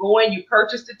 So you go in, you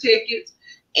purchase the tickets,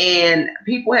 and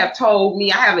people have told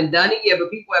me, I haven't done it yet, but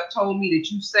people have told me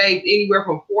that you saved anywhere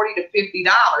from $40 to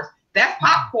 $50. That's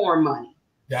popcorn money.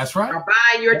 That's right. Or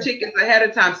buying your tickets ahead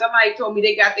of time. Somebody told me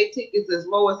they got their tickets as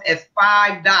low as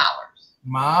 $5.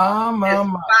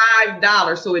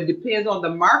 $5. So it depends on the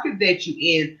market that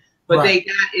you're in, but they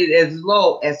got it as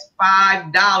low as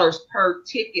 $5 per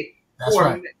ticket. That's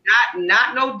right.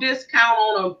 Not no discount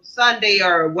on a Sunday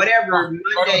or whatever,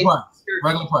 Monday,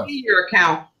 Regular price. Your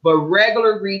account, but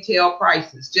regular retail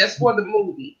prices just for the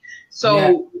movie.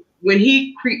 So when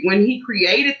he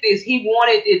created this, he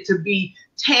wanted it to be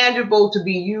tangible, to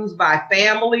be used by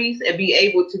families and be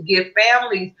able to give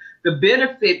families the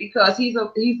benefit, because he's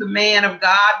a man of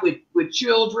God with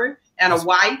children and a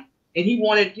wife, and he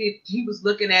was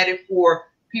looking at it for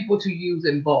people to use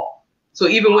in bulk. So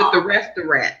even with the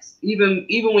restaurants, even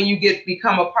when you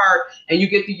become a part and you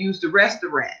get to use the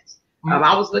restaurants.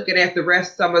 I was looking at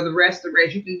some of the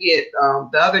restaurants you can get.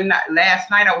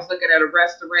 Last night I was looking at a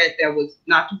restaurant that was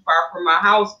not too far from my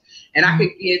house, and I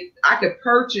could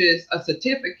purchase a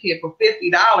certificate for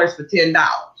 $50 for $10.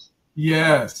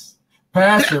 Yes,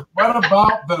 Pastor.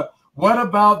 What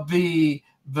about the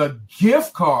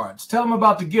gift cards? Tell them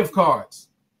about the gift cards.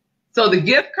 So the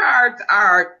gift cards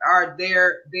are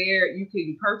there. You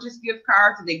can purchase gift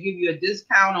cards, and they give you a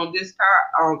discount on this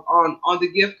card on the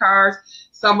gift cards.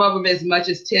 Some of them as much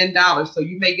as $10. So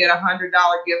you may get $100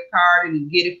 gift card and you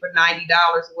get it for $90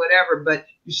 or whatever, but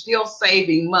you're still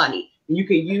saving money. And you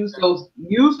can use those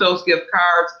gift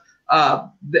cards.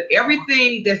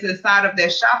 Everything that's inside of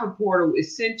that shopping portal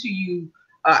is sent to you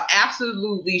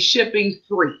absolutely shipping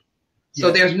free.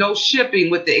 So there's no shipping,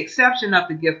 with the exception of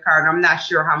the gift card. I'm not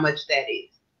sure how much that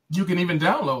is. You can even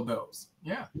download those.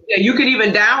 Yeah, you can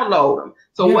even download them.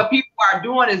 So what people are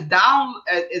doing is buying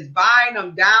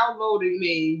them, downloading them,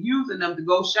 and using them to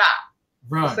go shop.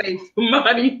 Right. To save some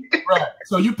money. Right.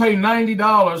 So you pay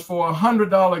 $90 for a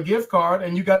 $100 gift card,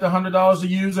 and you got the $100 to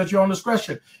use at your own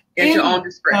discretion. At your own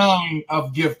discretion. Kind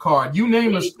of gift card. You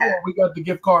name the store, we got the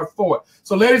gift card for it.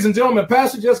 So, ladies and gentlemen,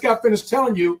 Pastor just got finished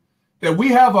telling you that we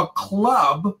have a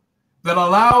club that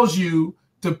allows you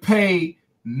to pay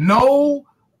no,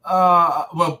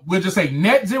 we'll just say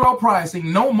net zero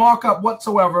pricing, no markup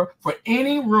whatsoever for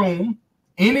any room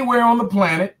anywhere on the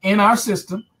planet in our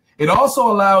system. It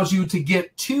also allows you to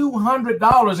get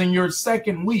 $200 in your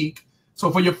second week.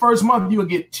 So for your first month, you will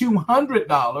get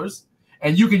 $200,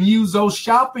 and you can use those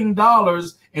shopping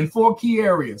dollars in 4 key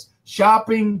areas: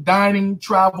 shopping, dining,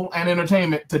 travel, and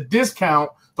entertainment, to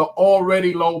discount the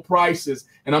already low prices.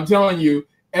 And I'm telling you,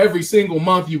 every single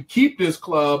month you keep this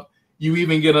club, you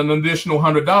even get an additional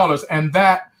 $100, and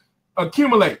that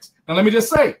accumulates. Now, let me just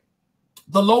say,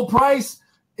 the low price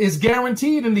is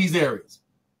guaranteed in these areas.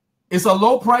 It's a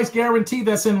low price guarantee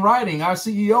that's in writing. Our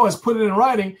CEO has put it in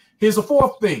writing. Here's the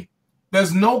fourth thing.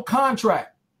 There's no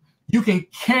contract. You can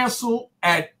cancel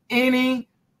at any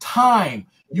time.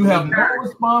 You have no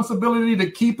responsibility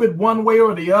to keep it one way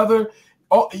or the other.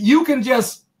 You can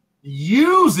just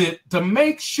use it to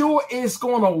make sure it's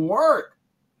going to work,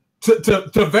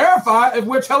 to verify if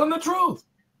we're telling the truth,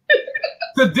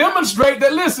 to demonstrate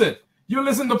that, listen, you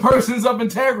listen to persons of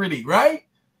integrity, right?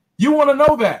 You want to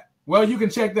know that. Well, you can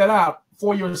check that out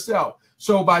for yourself.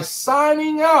 So by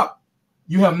signing up,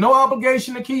 you have no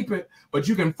obligation to keep it, but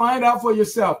you can find out for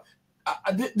yourself.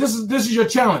 This is your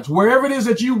challenge. Wherever it is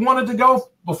that you wanted to go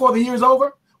before the year's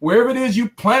over, wherever it is you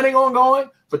planning on going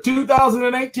for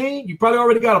 2018, you probably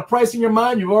already got a price in your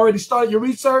mind. You've already started your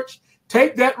research.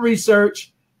 Take that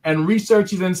research and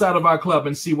research it inside of our club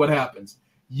and see what happens.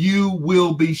 You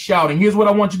will be shouting. Here's what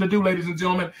I want you to do, ladies and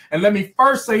gentlemen. And let me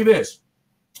first say this.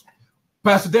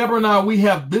 Pastor Debora and I, we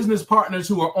have business partners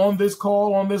who are on this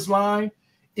call, on this line.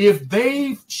 If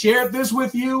they've shared this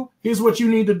with you, here's what you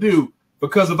need to do,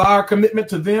 because of our commitment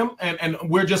to them, and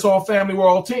we're just all family, we're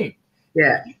all team.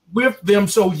 Yeah. With them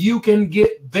so you can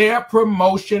get their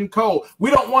promotion code. We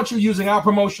don't want you using our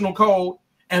promotional code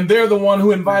and they're the one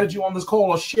who invited you on this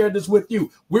call or shared this with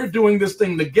you. We're doing this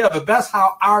thing together. That's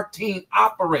how our team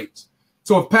operates.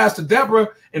 So if Pastor Debora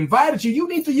invited you, you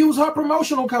need to use her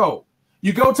promotional code.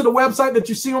 You go to the website that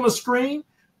you see on the screen,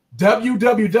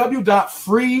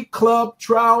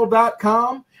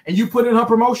 www.freeclubtrial.com, and you put in her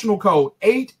promotional code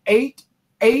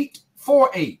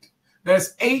 88848.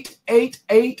 That's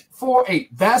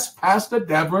 88848. That's Pastor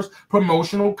Debora's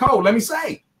promotional code. Let me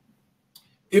say,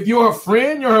 if you're a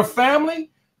friend, you're a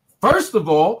family, first of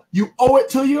all, you owe it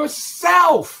to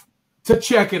yourself to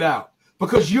check it out,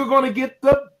 because you're going to get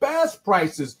the best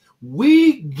prices.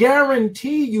 We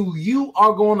guarantee you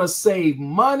are going to save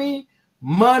money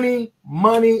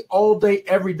all day,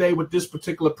 every day with this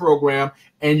particular program,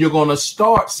 and you're going to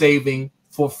start saving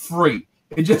for free.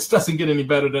 It just doesn't get any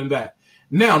better than that.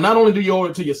 Now, not only do you owe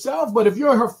it to yourself, but if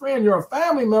you're her friend, you're a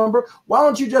family member, why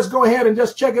don't you just go ahead and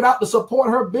just check it out to support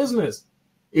her business?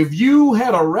 If you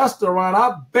had a restaurant,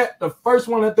 I bet the first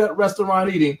one at that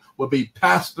restaurant eating would be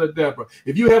Pastor Debora.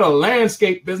 If you had a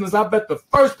landscape business, I bet the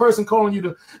first person calling you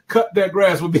to cut their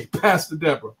grass would be Pastor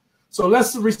Debora. So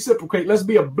let's reciprocate. Let's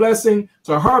be a blessing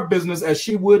to her business as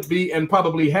she would be and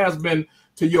probably has been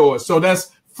to yours. So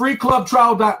that's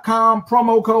freeclubtrial.com,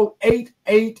 promo code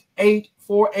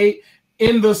 88848.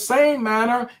 In the same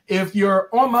manner, if you're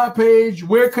on my page,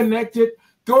 we're connected.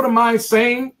 Go to my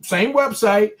same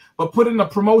website, but put in the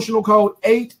promotional code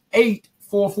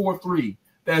 88443.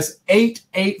 That's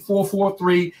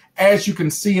 88443. As you can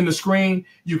see in the screen,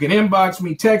 you can inbox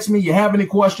me, text me. You have any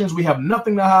questions? We have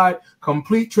nothing to hide.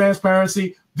 Complete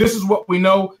transparency. This is what we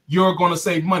know. You're going to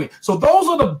save money. So those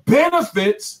are the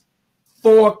benefits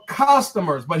for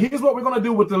customers. But here's what we're going to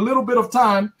do with the little bit of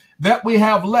time that we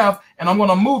have left. And I'm going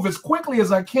to move as quickly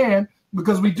as I can,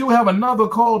 because we do have another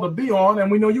call to be on, and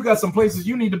we know you got some places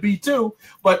you need to be too,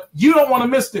 but you don't want to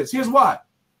miss this. Here's why.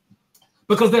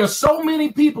 Because there are so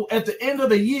many people at the end of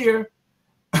the year,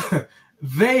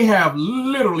 they have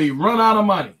literally run out of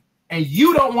money, and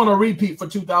you don't want to repeat for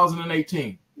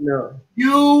 2018. No.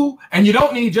 You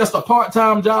don't need just a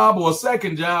part-time job or a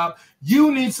second job.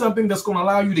 You need something that's going to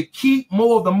allow you to keep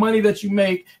more of the money that you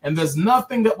make, and there's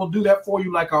nothing that will do that for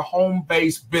you like a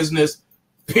home-based business,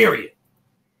 period.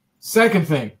 Second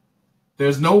thing,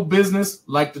 there's no business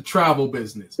like the travel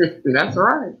business. That's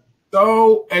right.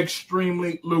 So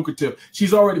extremely lucrative.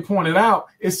 She's already pointed out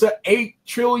it's an $8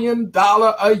 trillion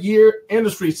a year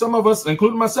industry. Some of us,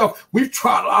 including myself, we've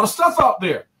tried a lot of stuff out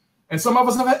there. And some of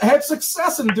us have had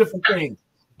success in different things.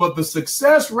 But the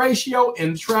success ratio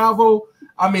in travel,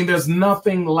 I mean, there's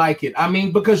nothing like it. I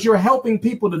mean, because you're helping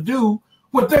people to do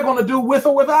what they're going to do with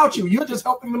or without you. You're just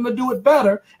helping them to do it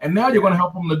better. And now you're going to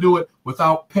help them to do it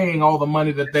without paying all the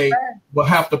money that they will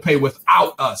have to pay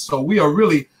without us. So we are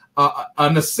really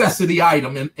a necessity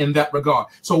item in that regard.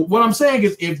 So what I'm saying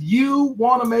is, if you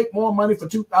want to make more money for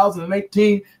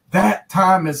 2018, that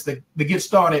time is to get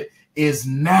started is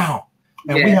now.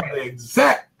 And we have the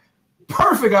exact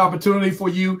perfect opportunity for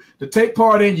you to take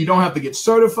part in. You don't have to get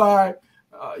certified.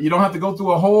 You don't have to go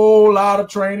through a whole lot of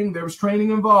training. There's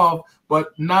training involved,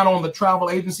 but not on the travel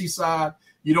agency side.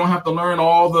 You don't have to learn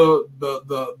all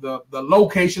the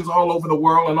locations all over the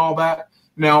world and all that.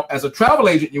 Now, as a travel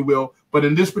agent, you will, but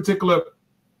in this particular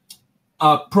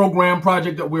program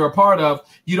project that we're a part of,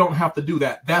 you don't have to do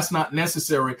that. That's not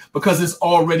necessary because it's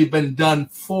already been done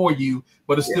for you,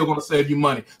 but it's still going to save you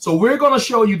money. So we're going to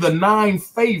show you the 9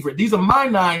 favorite. These are my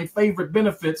 9 favorite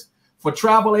benefits for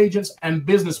travel agents and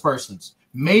business persons.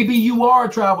 Maybe you are a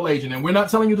travel agent and we're not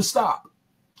telling you to stop.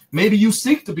 Maybe you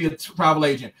seek to be a travel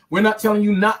agent. We're not telling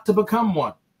you not to become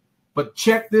one. But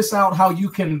check this out, how you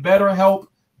can better help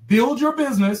build your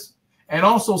business and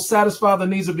also satisfy the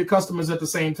needs of your customers at the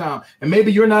same time. And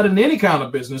maybe you're not in any kind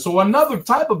of business or another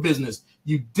type of business.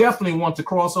 You definitely want to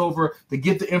cross over to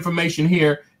get the information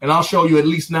here, and I'll show you at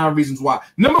least 9 reasons why.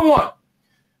 Number 1,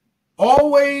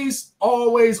 always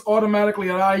automatically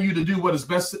allow you to do what is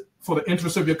best for the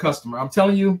interest of your customer. I'm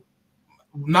telling you,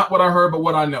 not what I heard, but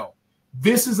what I know.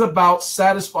 This is about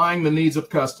satisfying the needs of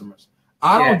customers.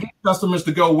 I don't get customers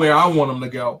to go where I want them to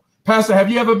go. Pastor,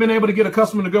 have you ever been able to get a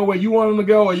customer to go where you want them to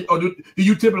go, or do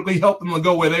you typically help them to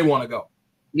go where they want to go?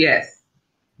 Yes.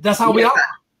 That's how we operate.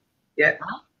 Yeah.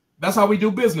 That's how we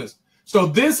do business. So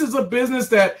this is a business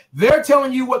that they're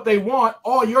telling you what they want.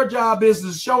 All your job is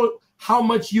to show how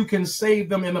much you can save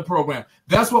them in the program.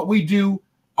 That's what we do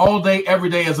all day, every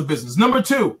day as a business. Number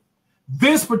 2,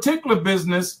 this particular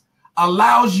business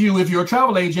allows you, if you're a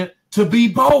travel agent, to be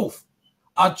both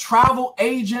a travel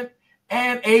agent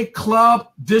and a club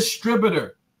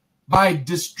distributor. By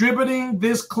distributing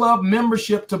this club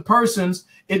membership to persons,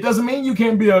 it doesn't mean you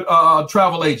can't be a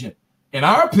travel agent. In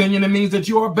our opinion, it means that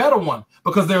you are a better one,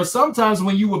 because there are some times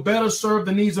when you will better serve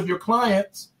the needs of your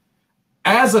clients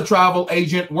as a travel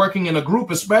agent working in a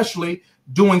group, especially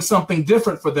doing something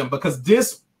different for them, because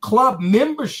this club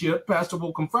membership, Pastor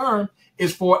will confirm,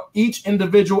 is for each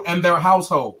individual and their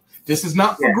household. This is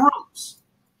not for groups.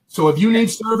 So if you need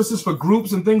services for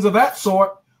groups and things of that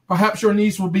sort, perhaps your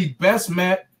needs will be best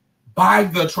met by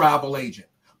the travel agent.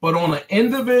 But on an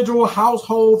individual,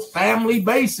 household, family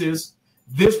basis,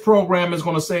 this program is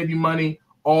going to save you money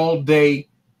all day,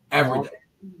 every day.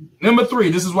 Number 3,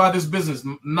 this is why this business,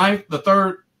 the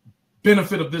third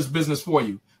benefit of this business for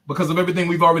you, because of everything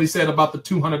we've already said about the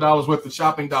 $200 worth of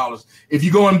shopping dollars. If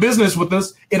you go in business with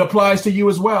us, it applies to you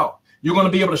as well. You're going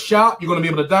to be able to shop. You're going to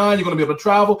be able to dine. You're going to be able to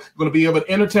travel. You're going to be able to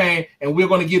entertain. And we're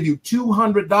going to give you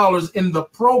 $200 in the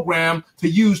program to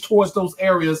use towards those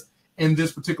areas in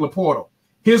this particular portal.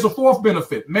 Here's the 4th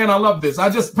benefit. Man, I love this.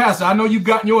 Pastor, I know you've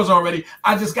gotten yours already.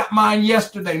 I just got mine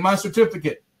yesterday, my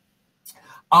certificate.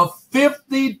 A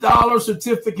 $50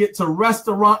 certificate to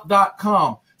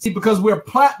restaurant.com. See, because we're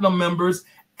platinum members,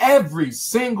 every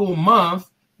single month,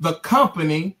 the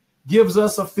company gives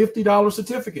us a $50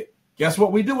 certificate. Guess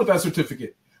what we do with that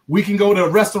certificate? We can go to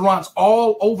restaurants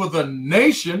all over the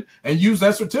nation and use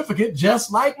that certificate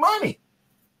just like money.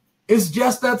 It's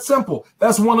just that simple.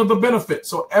 That's one of the benefits.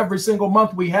 So every single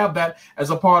month we have that as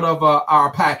a part of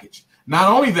our package. Not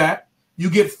only that, you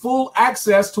get full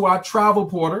access to our travel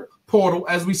portal.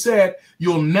 As we said,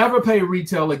 you'll never pay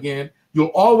retail again. You'll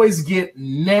always get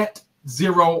net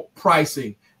zero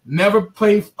pricing. Never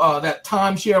pay that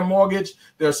timeshare mortgage.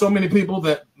 There are so many people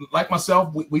that, like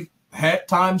myself, we've had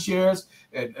timeshares,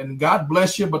 and God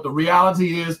bless you, but the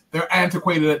reality is they're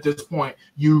antiquated at this point.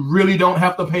 You really don't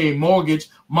have to pay a mortgage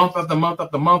month after month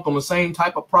after month on the same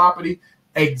type of property,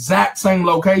 exact same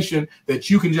location, that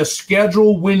you can just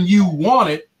schedule when you want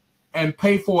it and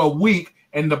pay for a week,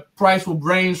 and the price will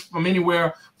range from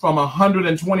anywhere from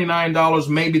 $129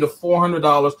 maybe to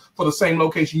 $400 for the same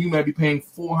location you may be paying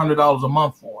 $400 a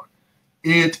month for.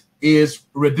 It is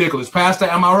ridiculous. Pastor,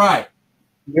 am I right?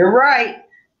 You're right.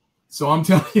 So I'm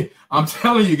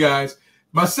telling you guys,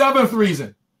 my seventh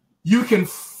reason, you can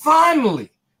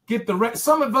finally get the rest.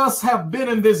 Some of us have been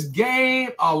in this game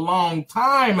a long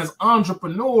time as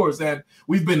entrepreneurs, and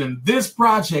we've been in this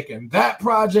project and that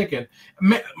project, and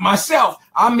myself,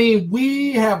 I mean,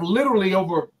 we have literally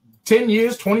over 10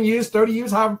 years, 20 years, 30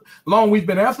 years, how long we've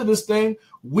been after this thing,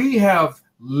 we have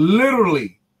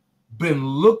literally been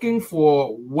looking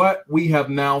for what we have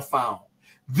now found.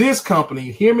 This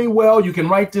company, hear me well, you can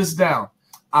write this down.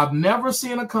 I've never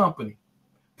seen a company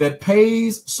that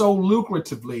pays so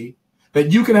lucratively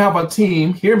that you can have a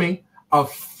team, hear me, of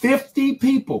 50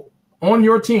 people on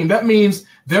your team. That means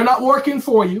they're not working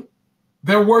for you.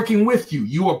 They're working with you.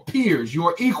 You are peers. You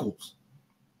are equals.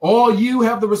 All you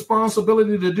have the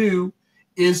responsibility to do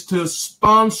is to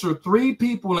sponsor 3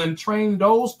 people and train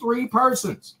those 3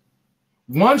 persons.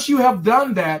 Once you have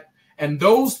done that, and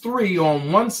those 3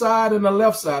 on one side and the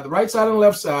left side, the right side and the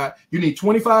left side, you need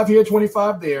 25 here,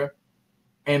 25 there.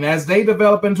 And as they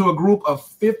develop into a group of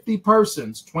 50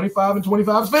 persons, 25 and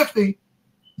 25 is 50,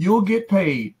 you'll get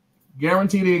paid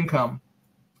guaranteed income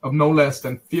of no less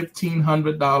than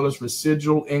 $1,500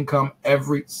 residual income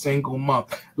every single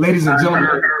month. Ladies and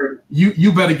gentlemen,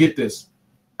 you better get this.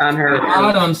 I've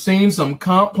done seen some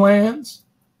comp plans.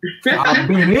 I've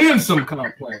been in some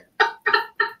comp plans.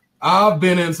 I've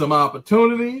been in some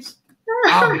opportunities.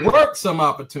 I've worked some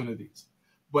opportunities,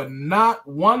 but not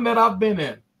one that I've been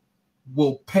in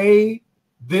will pay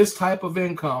this type of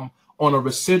income on a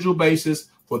residual basis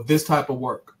for this type of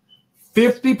work.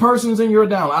 50 persons in your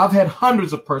downline. I've had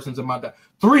hundreds of persons in my downline,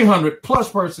 300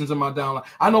 plus persons in my downline.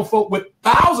 I know folk with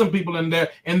 1,000 people in their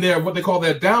what they call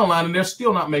their downline, and they're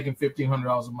still not making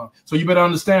 $1,500 a month. So you better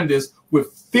understand this.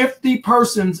 With 50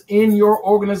 persons in your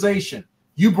organization,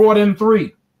 you brought in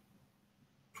 3.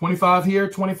 25 here,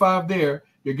 25 there,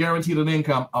 you're guaranteed an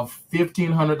income of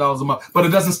 $1,500 a month. But it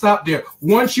doesn't stop there.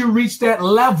 Once you reach that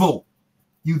level,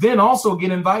 you then also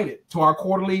get invited to our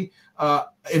quarterly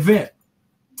event.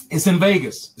 It's in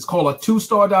Vegas. It's called a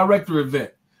 2-star director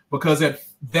event, because at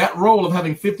that role of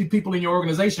having 50 people in your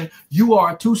organization, you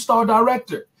are a 2-star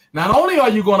director. Not only are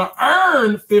you going to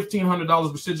earn $1,500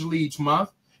 residually each month,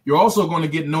 you're also going to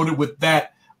get noted with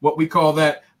that, what we call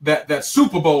that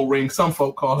Super Bowl ring. Some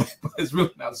folk call it, but it's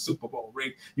really not a Super Bowl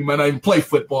ring. You might not even play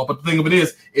football, but the thing of it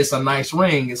is, it's a nice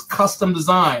ring. It's custom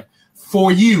designed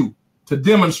for you to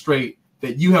demonstrate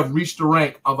that you have reached the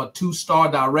rank of a 2-star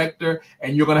director,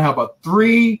 and you're going to have a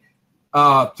 3-day,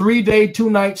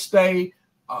 2-night stay.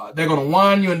 They're going to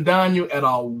wine you and dine you at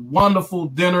a wonderful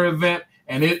dinner event,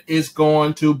 and it is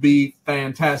going to be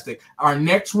fantastic. Our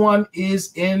next one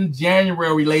is in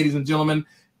January, ladies and gentlemen.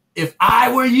 If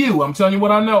I were you, I'm telling you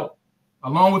what I know,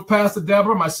 along with Pastor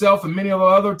Debora, myself, and many of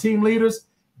our other team leaders,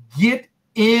 get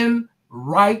in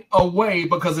right away,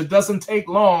 because it doesn't take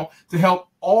long to help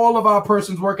all of our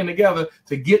persons working together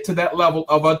to get to that level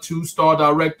of a 2-star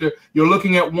director. You're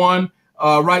looking at one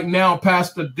right now.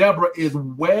 Pastor Debora is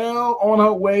well on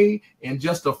her way. In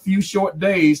just a few short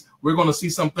days, we're going to see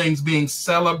some things being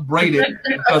celebrated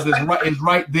because it's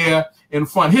right there in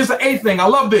front. Here's the 8th thing. I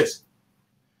love this.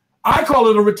 I call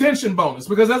it a retention bonus,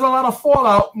 because there's a lot of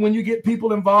fallout when you get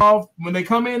people involved. When they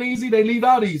come in easy, they leave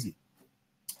out easy.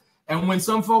 And when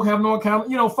some folk have no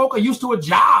account, folk are used to a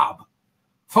job.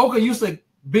 Folk are used to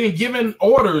being given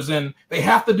orders, and they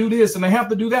have to do this and they have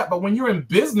to do that. But when you're in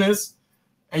business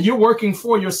and you're working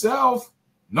for yourself,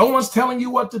 no one's telling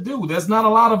you what to do. There's not a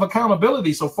lot of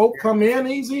accountability. So folk come in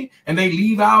easy and they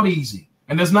leave out easy.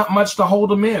 And there's not much to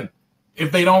hold them in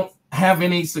if they don't have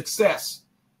any success.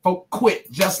 Folk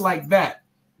quit just like that.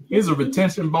 Here's a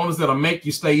retention bonus that'll make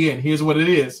you stay in. Here's what it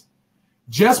is.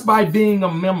 Just by being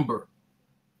a member,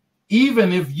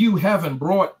 even if you haven't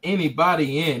brought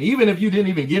anybody in, even if you didn't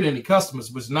even get any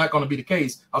customers, which is not going to be the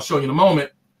case, I'll show you in a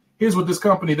moment. Here's what this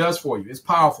company does for you. It's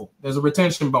powerful. There's a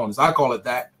retention bonus. I call it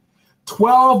that.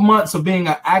 12 months of being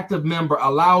an active member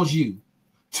allows you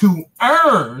to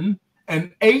earn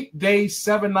an 8-day,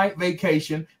 7-night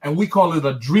vacation, and we call it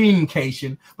a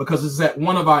dreamcation because it's at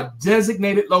one of our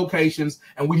designated locations,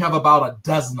 and we have about a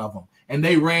dozen of them, and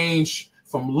they range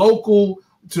from local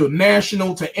to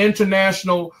national to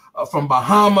international, from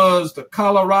Bahamas to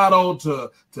Colorado to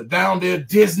down there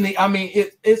Disney. I mean,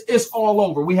 it's all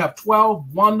over. We have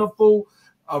 12 wonderful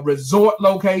resort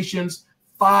locations,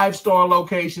 5-star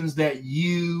locations that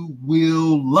you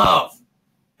will love.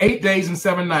 8 days and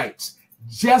 7 nights.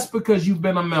 Just because you've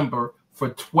been a member for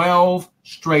 12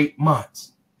 straight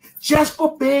months. Just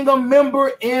for being a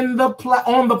member in the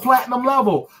on the platinum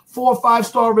level, 4 or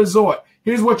 5-star resort.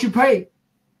 Here's what you pay.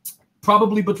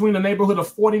 Probably between the neighborhood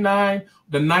of $49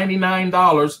 to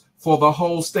 $99 for the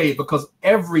whole stay, because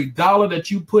every dollar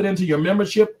that you put into your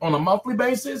membership on a monthly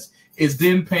basis is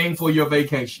then paying for your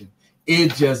vacation.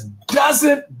 It just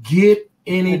doesn't get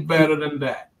any better than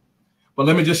that. But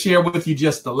let me just share with you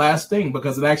just the last thing,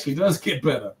 because it actually does get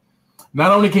better.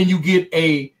 Not only can you get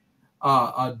a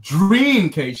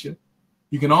dreamcation,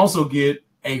 you can also get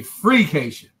a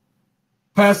freecation.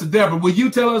 Pastor Deborah, will you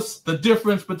tell us the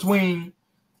difference between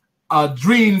a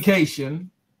dreamcation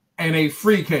and a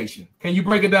freecation? Can you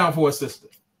break it down for us, sister?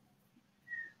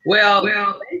 Well,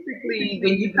 basically,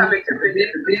 when you come into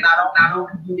business, not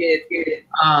only do you get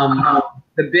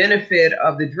the benefit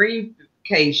of the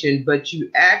dreamcation, but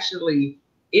you actually,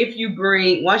 if you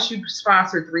bring, once you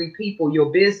sponsor 3 people,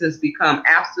 your business become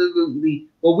absolutely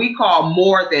what we call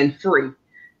more than free.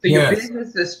 So your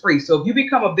business is free. So if you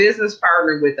become a business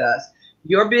partner with us,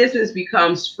 your business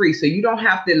becomes free. So you don't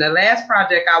have to, in the last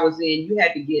project I was in, you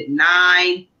had to get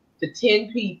 9 to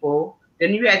 10 people.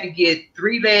 Then you had to get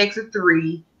 3 legs of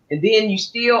 3. And then you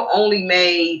still only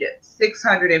made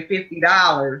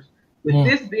 $650. With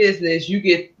this business,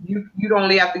 you'd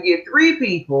only have to get 3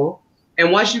 people.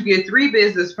 And once you get 3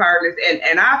 business partners,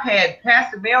 and I've had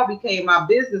Pastor Mel became my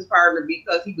business partner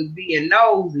because he was being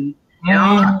nosy. And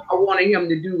all I wanted him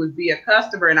to do was be a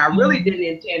customer. And I really didn't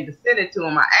intend to send it to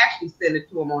him. I actually sent it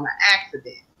to him on an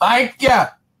accident. Thank you.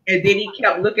 And then he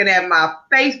kept looking at my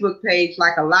Facebook page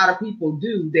like a lot of people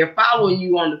do. They're following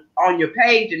you on your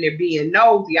page and they're being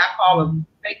nosy. I call them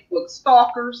Facebook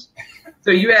stalkers. So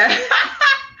you have,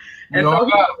 and so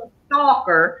he was a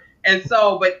stalker. And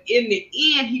so, but in the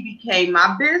end, he became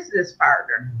my business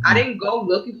partner. I didn't go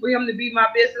looking for him to be my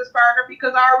business partner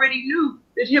because I already knew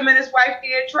that him and his wife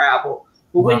did travel.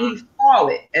 But when he saw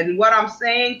it, and what I'm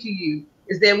saying to you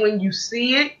is that when you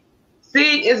see it,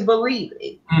 seeing is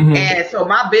believing. And so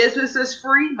my business is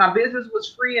free. My business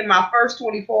was free in my first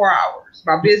 24 hours.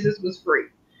 My business was free.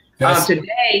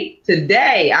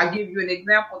 Today, I'll give you an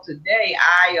example. Today,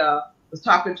 I was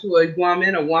talking to a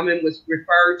woman. A woman was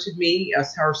referred to me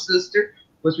as her sister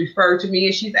was referred to me,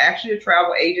 and she's actually a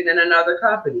travel agent in another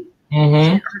company.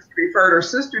 She referred her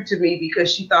sister to me because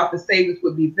she thought the savings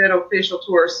would be beneficial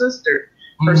to her sister.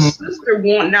 Her sister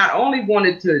not only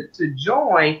wanted to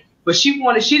join, but she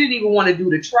didn't even want to do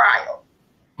the trial.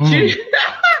 She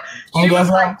was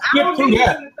like, I don't need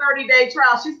to do the 30-day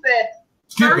trial. She said,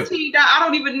 $13, I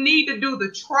don't even need to do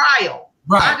the trial.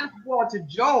 I just want to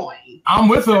join. I'm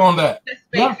with her on that.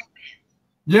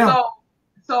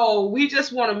 So we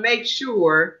just want to make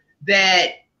sure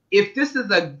that if this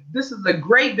is a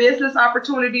great business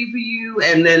opportunity for you,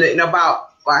 and then in about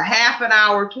a half an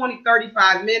hour, 20,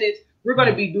 35 minutes, we're going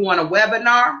to be doing a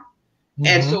webinar.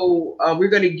 And so we're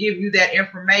going to give you that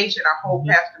information. I hope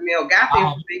Pastor Mel got the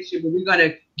information, but we're going to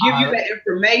give you that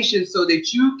information so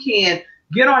that you can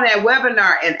get on that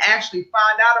webinar and actually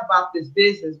find out about this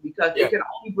business, because it can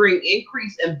only bring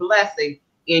increase and blessing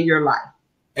in your life.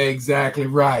 Exactly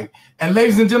right. And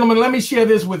ladies and gentlemen, let me share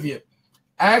this with you.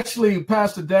 Actually,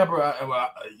 Pastor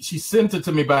Deborah, she sent it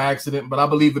to me by accident, but I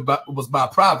believe it was by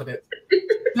providence.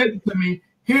 Sent it to me.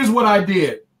 Here's what I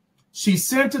did. She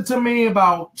sent it to me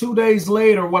about 2 days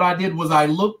later. What I did was I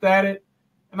looked at it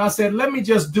and I said, let me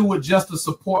just do it just to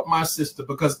support my sister,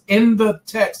 because in the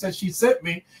text that she sent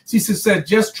me, she said,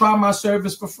 just try my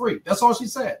service for free. That's all she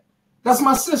said. That's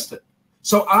my sister.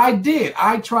 So I did.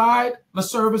 I tried the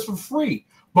service for free.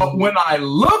 But when I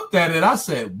looked at it, I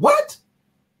said, what?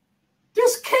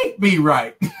 This can't be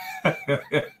right.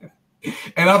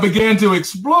 And I began to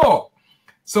explore.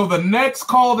 So the next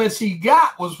call that she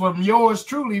got was from yours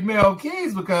truly, Mel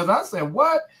Keys, because I said,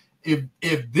 what? If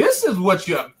this is what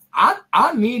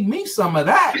I need me some of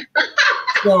that.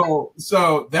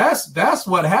 So that's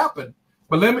what happened.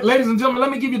 But ladies and gentlemen, let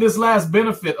me give you this last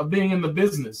benefit of being in the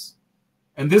business.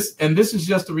 And this is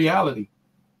just the reality.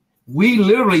 We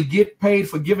literally get paid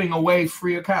for giving away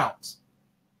free accounts.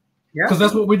 Because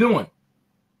that's what we're doing.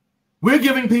 We're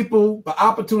giving people the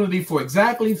opportunity for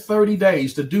exactly 30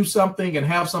 days to do something and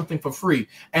have something for free.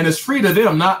 And it's free to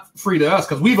them, not free to us,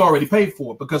 because we've already paid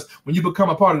for it. Because when you become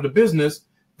a part of the business,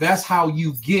 that's how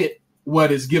you get what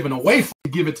is given away.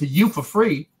 We give it to you for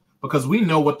free because we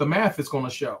know what the math is going to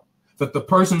show. That the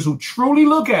persons who truly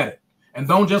look at it and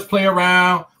don't just play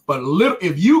around, but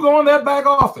if you go in that back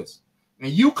office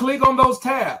and you click on those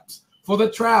tabs for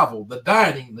the travel, the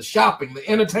dining, the shopping, the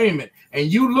entertainment,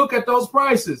 and you look at those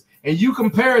prices and you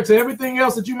compare it to everything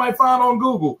else that you might find on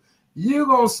Google, you're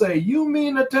going to say, you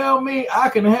mean to tell me I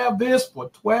can have this for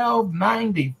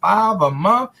 $12.95 a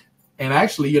month? And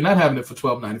actually, you're not having it for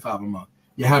 $12.95 a month.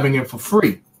 You're having it for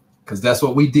free because that's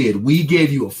what we did. We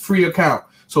gave you a free account.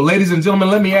 So, ladies and gentlemen,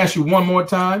 let me ask you one more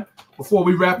time before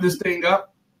we wrap this thing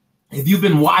up. If you've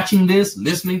been watching this,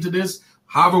 listening to this,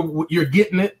 however you're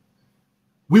getting it,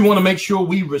 we want to make sure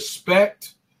we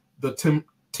respect the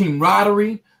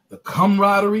camaraderie, the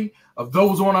camaraderie of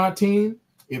those on our team.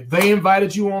 If they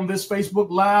invited you on this Facebook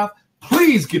Live,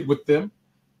 please get with them.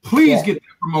 Please get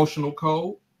their promotional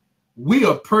code. We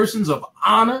are persons of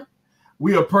honor.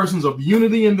 We are persons of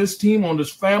unity in this team, on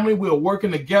this family. We are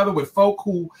working together with folk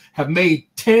who have made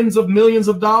tens of millions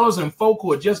of dollars and folk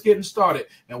who are just getting started.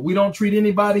 And we don't treat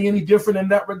anybody any different in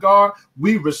that regard.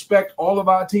 We respect all of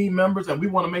our team members, and we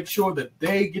want to make sure that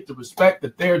they get the respect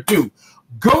that they're due.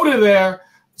 Go to their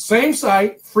same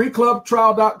site,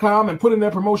 freeclubtrial.com, and put in their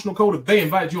promotional code if they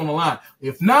invited you on the line.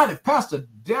 If not, if Pastor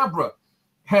Debora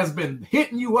has been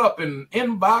hitting you up in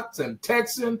inbox and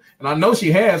texting, and I know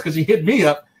she has because she hit me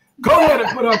up, go ahead and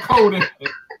put her code in.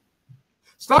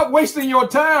 Stop wasting your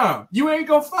time. You ain't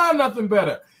going to find nothing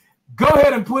better. Go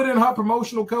ahead and put in her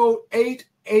promotional code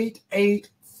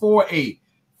 88848.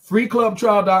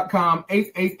 Freeclubtrial.com,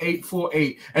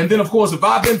 88848. And then, of course, if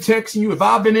I've been texting you, if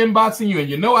I've been inboxing you, and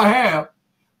you know I have,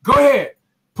 go ahead,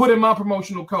 put in my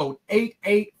promotional code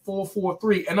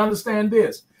 88443. And understand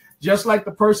this, just like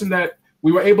the person that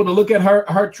we were able to look at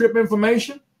her trip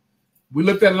information, we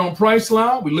looked at it on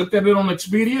Priceline. We looked at it on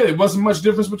Expedia. It wasn't much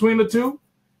difference between the two.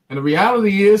 And the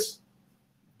reality is,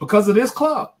 because of this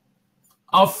club,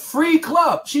 a free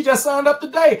club. She just signed up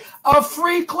today. A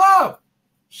free club.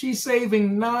 She's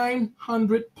saving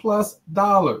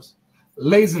 $900+.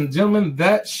 Ladies and gentlemen,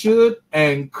 that should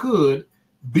and could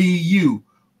be you.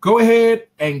 Go ahead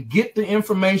and get the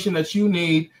information that you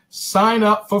need. Sign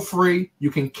up for free.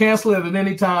 You can cancel it at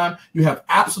any time. You have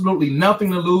absolutely nothing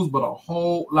to lose but a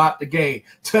whole lot to gain.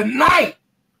 Tonight,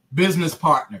 business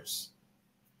partners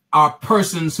are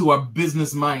persons who are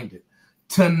business-minded.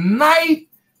 Tonight,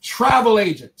 travel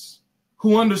agents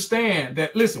who understand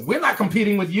that, listen, we're not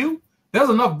competing with you. There's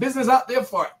enough business out there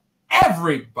for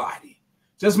everybody.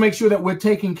 Just make sure that we're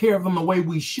taking care of them the way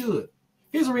we should.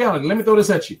 Here's the reality. Let me throw this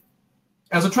at you.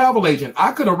 As a travel agent,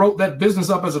 I could have wrote that business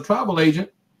up as a travel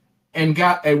agent and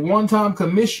got a one-time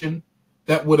commission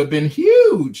that would have been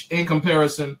huge in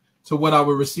comparison to what I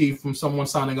would receive from someone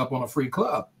signing up on a free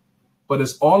club. But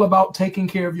it's all about taking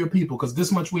care of your people, because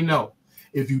this much we know.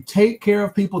 If you take care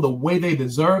of people the way they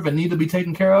deserve and need to be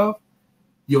taken care of,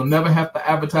 you'll never have to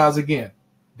advertise again.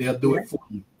 They'll do it for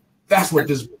you. That's what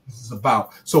this is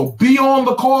about. So be on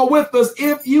the call with us.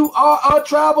 If you are a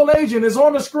travel agent, it's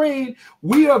on the screen.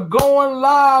 We are going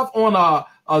live on a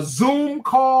Zoom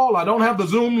call. I don't have the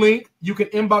Zoom link. You can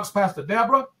inbox Pastor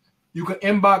Debora. You can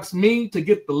inbox me to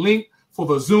get the link for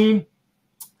the Zoom.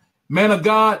 Man of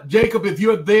God, Jacob, if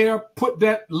you're there, put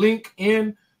that link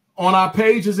in on our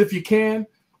pages if you can,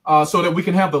 so that we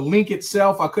can have the link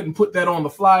itself. I couldn't put that on the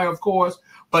flyer, of course.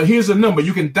 But here's the number.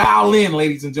 You can dial in,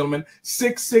 ladies and gentlemen,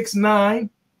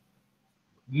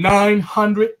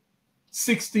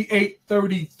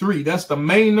 669-900-6833. That's the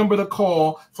main number to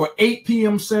call for 8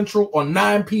 p.m. Central or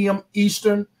 9 p.m.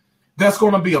 Eastern. That's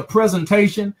going to be a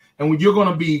presentation, and you're going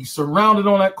to be surrounded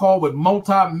on that call with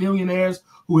multi-millionaires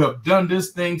who have done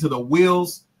this thing to the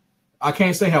wheels. I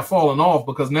can't say have fallen off,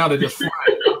 because now they're just flying.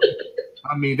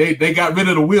 I mean, they got rid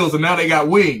of the wheels and now they got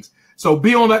wings. So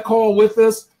be on that call with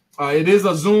us. It is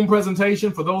a Zoom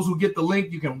presentation. For those who get the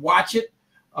link, you can watch it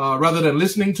rather than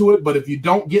listening to it. But if you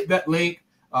don't get that link,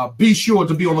 be sure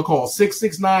to be on the call,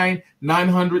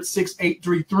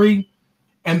 669-900-6833.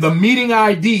 And the meeting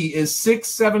ID is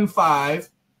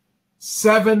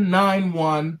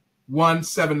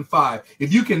 675-791-175.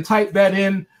 If you can type that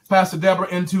in, Pastor Debora,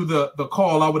 into the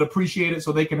call, I would appreciate it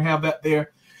so they can have that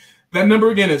there. That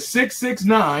number again is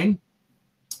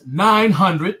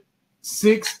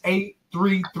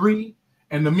 669-900-6833.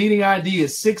 and the meeting ID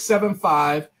is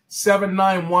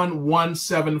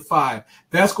 675-791-175.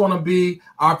 That's going to be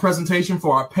our presentation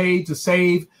for our Pay to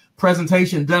Save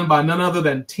presentation done by none other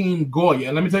than Team Goya.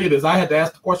 And let me tell you this, I had to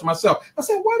ask the question myself. I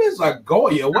said, what is a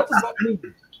Goya? What does that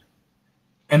mean?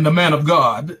 And the man of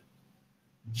God,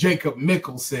 Jacob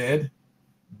Mickle, said,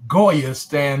 Goya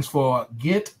stands for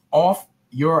Get Off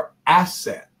Your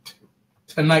Asset.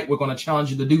 Tonight, we're going to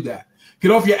challenge you to do that.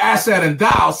 Get off your asset and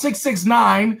dial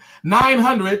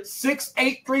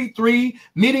 669-900-6833,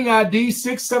 meeting ID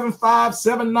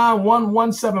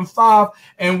 675-791-175,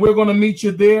 and we're going to meet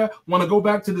you there. Want to go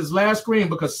back to this last screen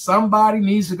because somebody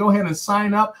needs to go ahead and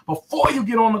sign up before you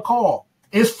get on the call.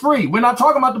 It's free. We're not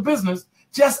talking about the business,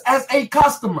 just as a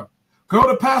customer. Go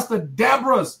to Pastor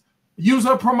Debora's, use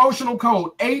her promotional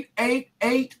code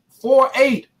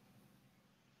 88848.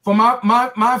 For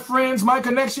my friends, my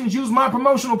connections, use my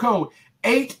promotional code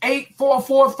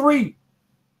 88443.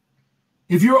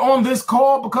 If you're on this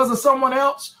call because of someone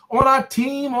else on our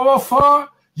team or afar,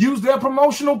 use their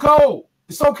promotional code.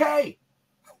 It's okay.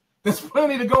 There's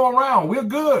plenty to go around. We're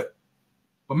good.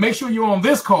 But make sure you're on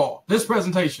this call, this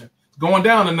presentation. It's going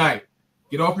down tonight.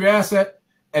 Get off your asset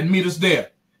and meet us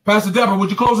there. Pastor Debora, would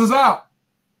you close us out?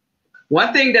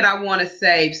 One thing that I want to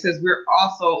say, since we're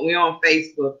on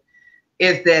Facebook,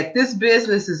 is that this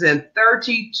business is in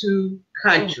 32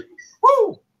 countries.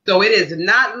 Woo. So it is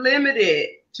not limited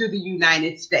to the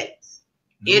United States.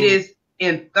 It is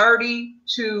in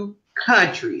 32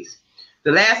 countries.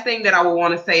 The last thing that I would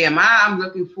want to say, I'm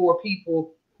looking for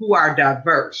people who are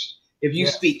diverse. If you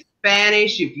speak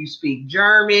Spanish, if you speak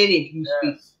German, if you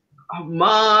speak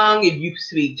Hmong, if you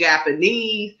speak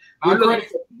Japanese, we're looking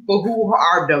for people who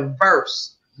are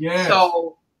diverse.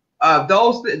 So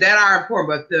those that are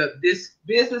important, but this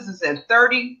business is in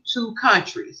 32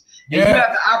 countries. And you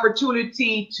have the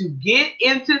opportunity to get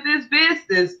into this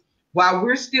business while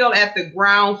we're still at the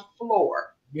ground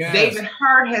floor. David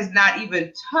Hart has not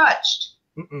even touched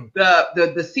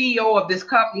the CEO of this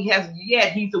company has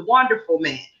yet. He's a wonderful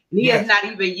man. And he has not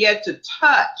even yet to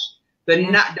touch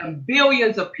the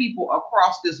billions of people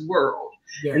across this world.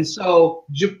 And so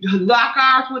lock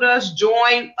arms with us,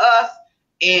 join us,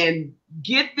 and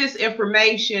get this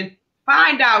information.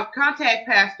 Find out, contact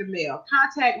Pastor Mel,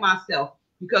 contact myself,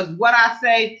 because what I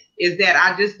say is that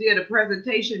I just did a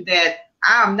presentation that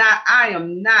I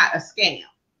am not a scam.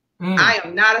 I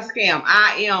am not a scam.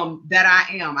 I am that I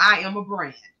am. I am a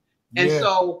brand. And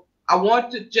so I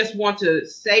want to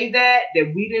say that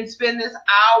we didn't spend this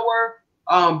hour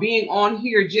being on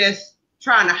here just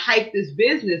trying to hype this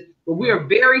business, but we are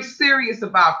very serious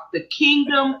about the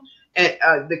kingdom and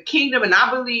and I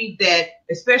believe that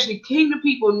especially kingdom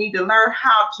people need to learn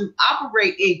how to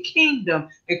operate in kingdom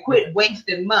and quit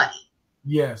wasting money.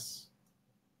 Because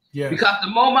the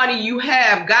more money you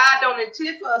have, God don't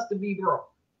intend for us to be broke.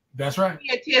 That's right.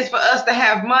 He intends for us to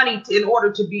have money in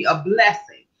order to be a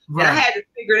blessing. And I had to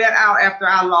figure that out after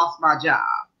I lost my job.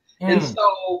 And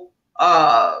so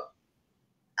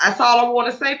that's all I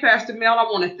want to say, Pastor Mel. I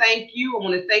want to thank you. I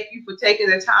want to thank you for taking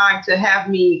the time to have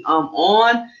me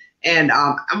on. And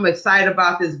I'm excited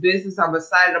about this business. I'm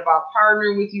excited about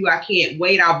partnering with you. I can't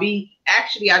wait. I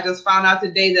just found out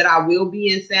today that I will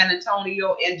be in San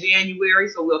Antonio in January.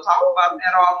 So we'll talk about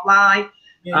that offline.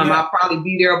 I'll probably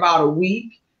be there about a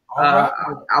week.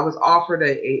 I was offered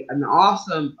an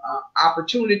awesome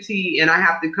opportunity, and I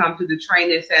have to come to the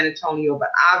training in San Antonio. But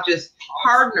I'll just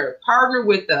partner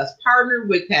with us, partner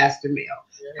with Pastor Mel,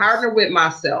 partner with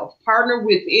myself, partner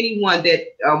with anyone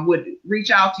that would reach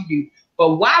out to you.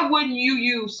 But why wouldn't you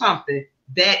use something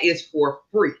that is for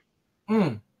free?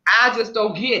 I just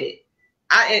don't get it.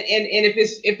 And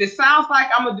if it sounds like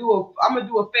I'm gonna do a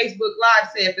Facebook Live,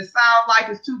 say if it sounds like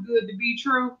it's too good to be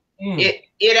true, it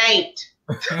ain't.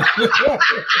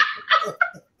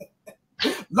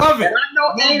 Love it. And I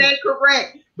know it ain't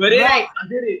correct, but it ain't.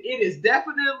 It is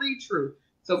definitely true.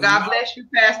 So God bless you,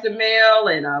 Pastor Mel,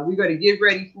 and we're going to get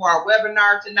ready for our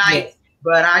webinar tonight.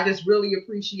 But I just really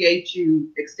appreciate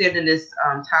you extending this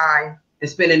time and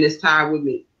spending this time with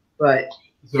me. But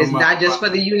it's not just for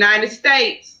the United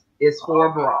States; it's for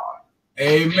abroad.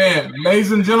 Amen.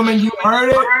 Ladies and gentlemen, you heard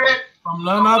it from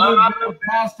none other than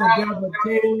Pastor Debora.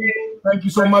 Thank you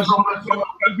so much. Y'all,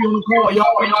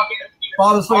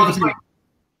 Father's favor to you.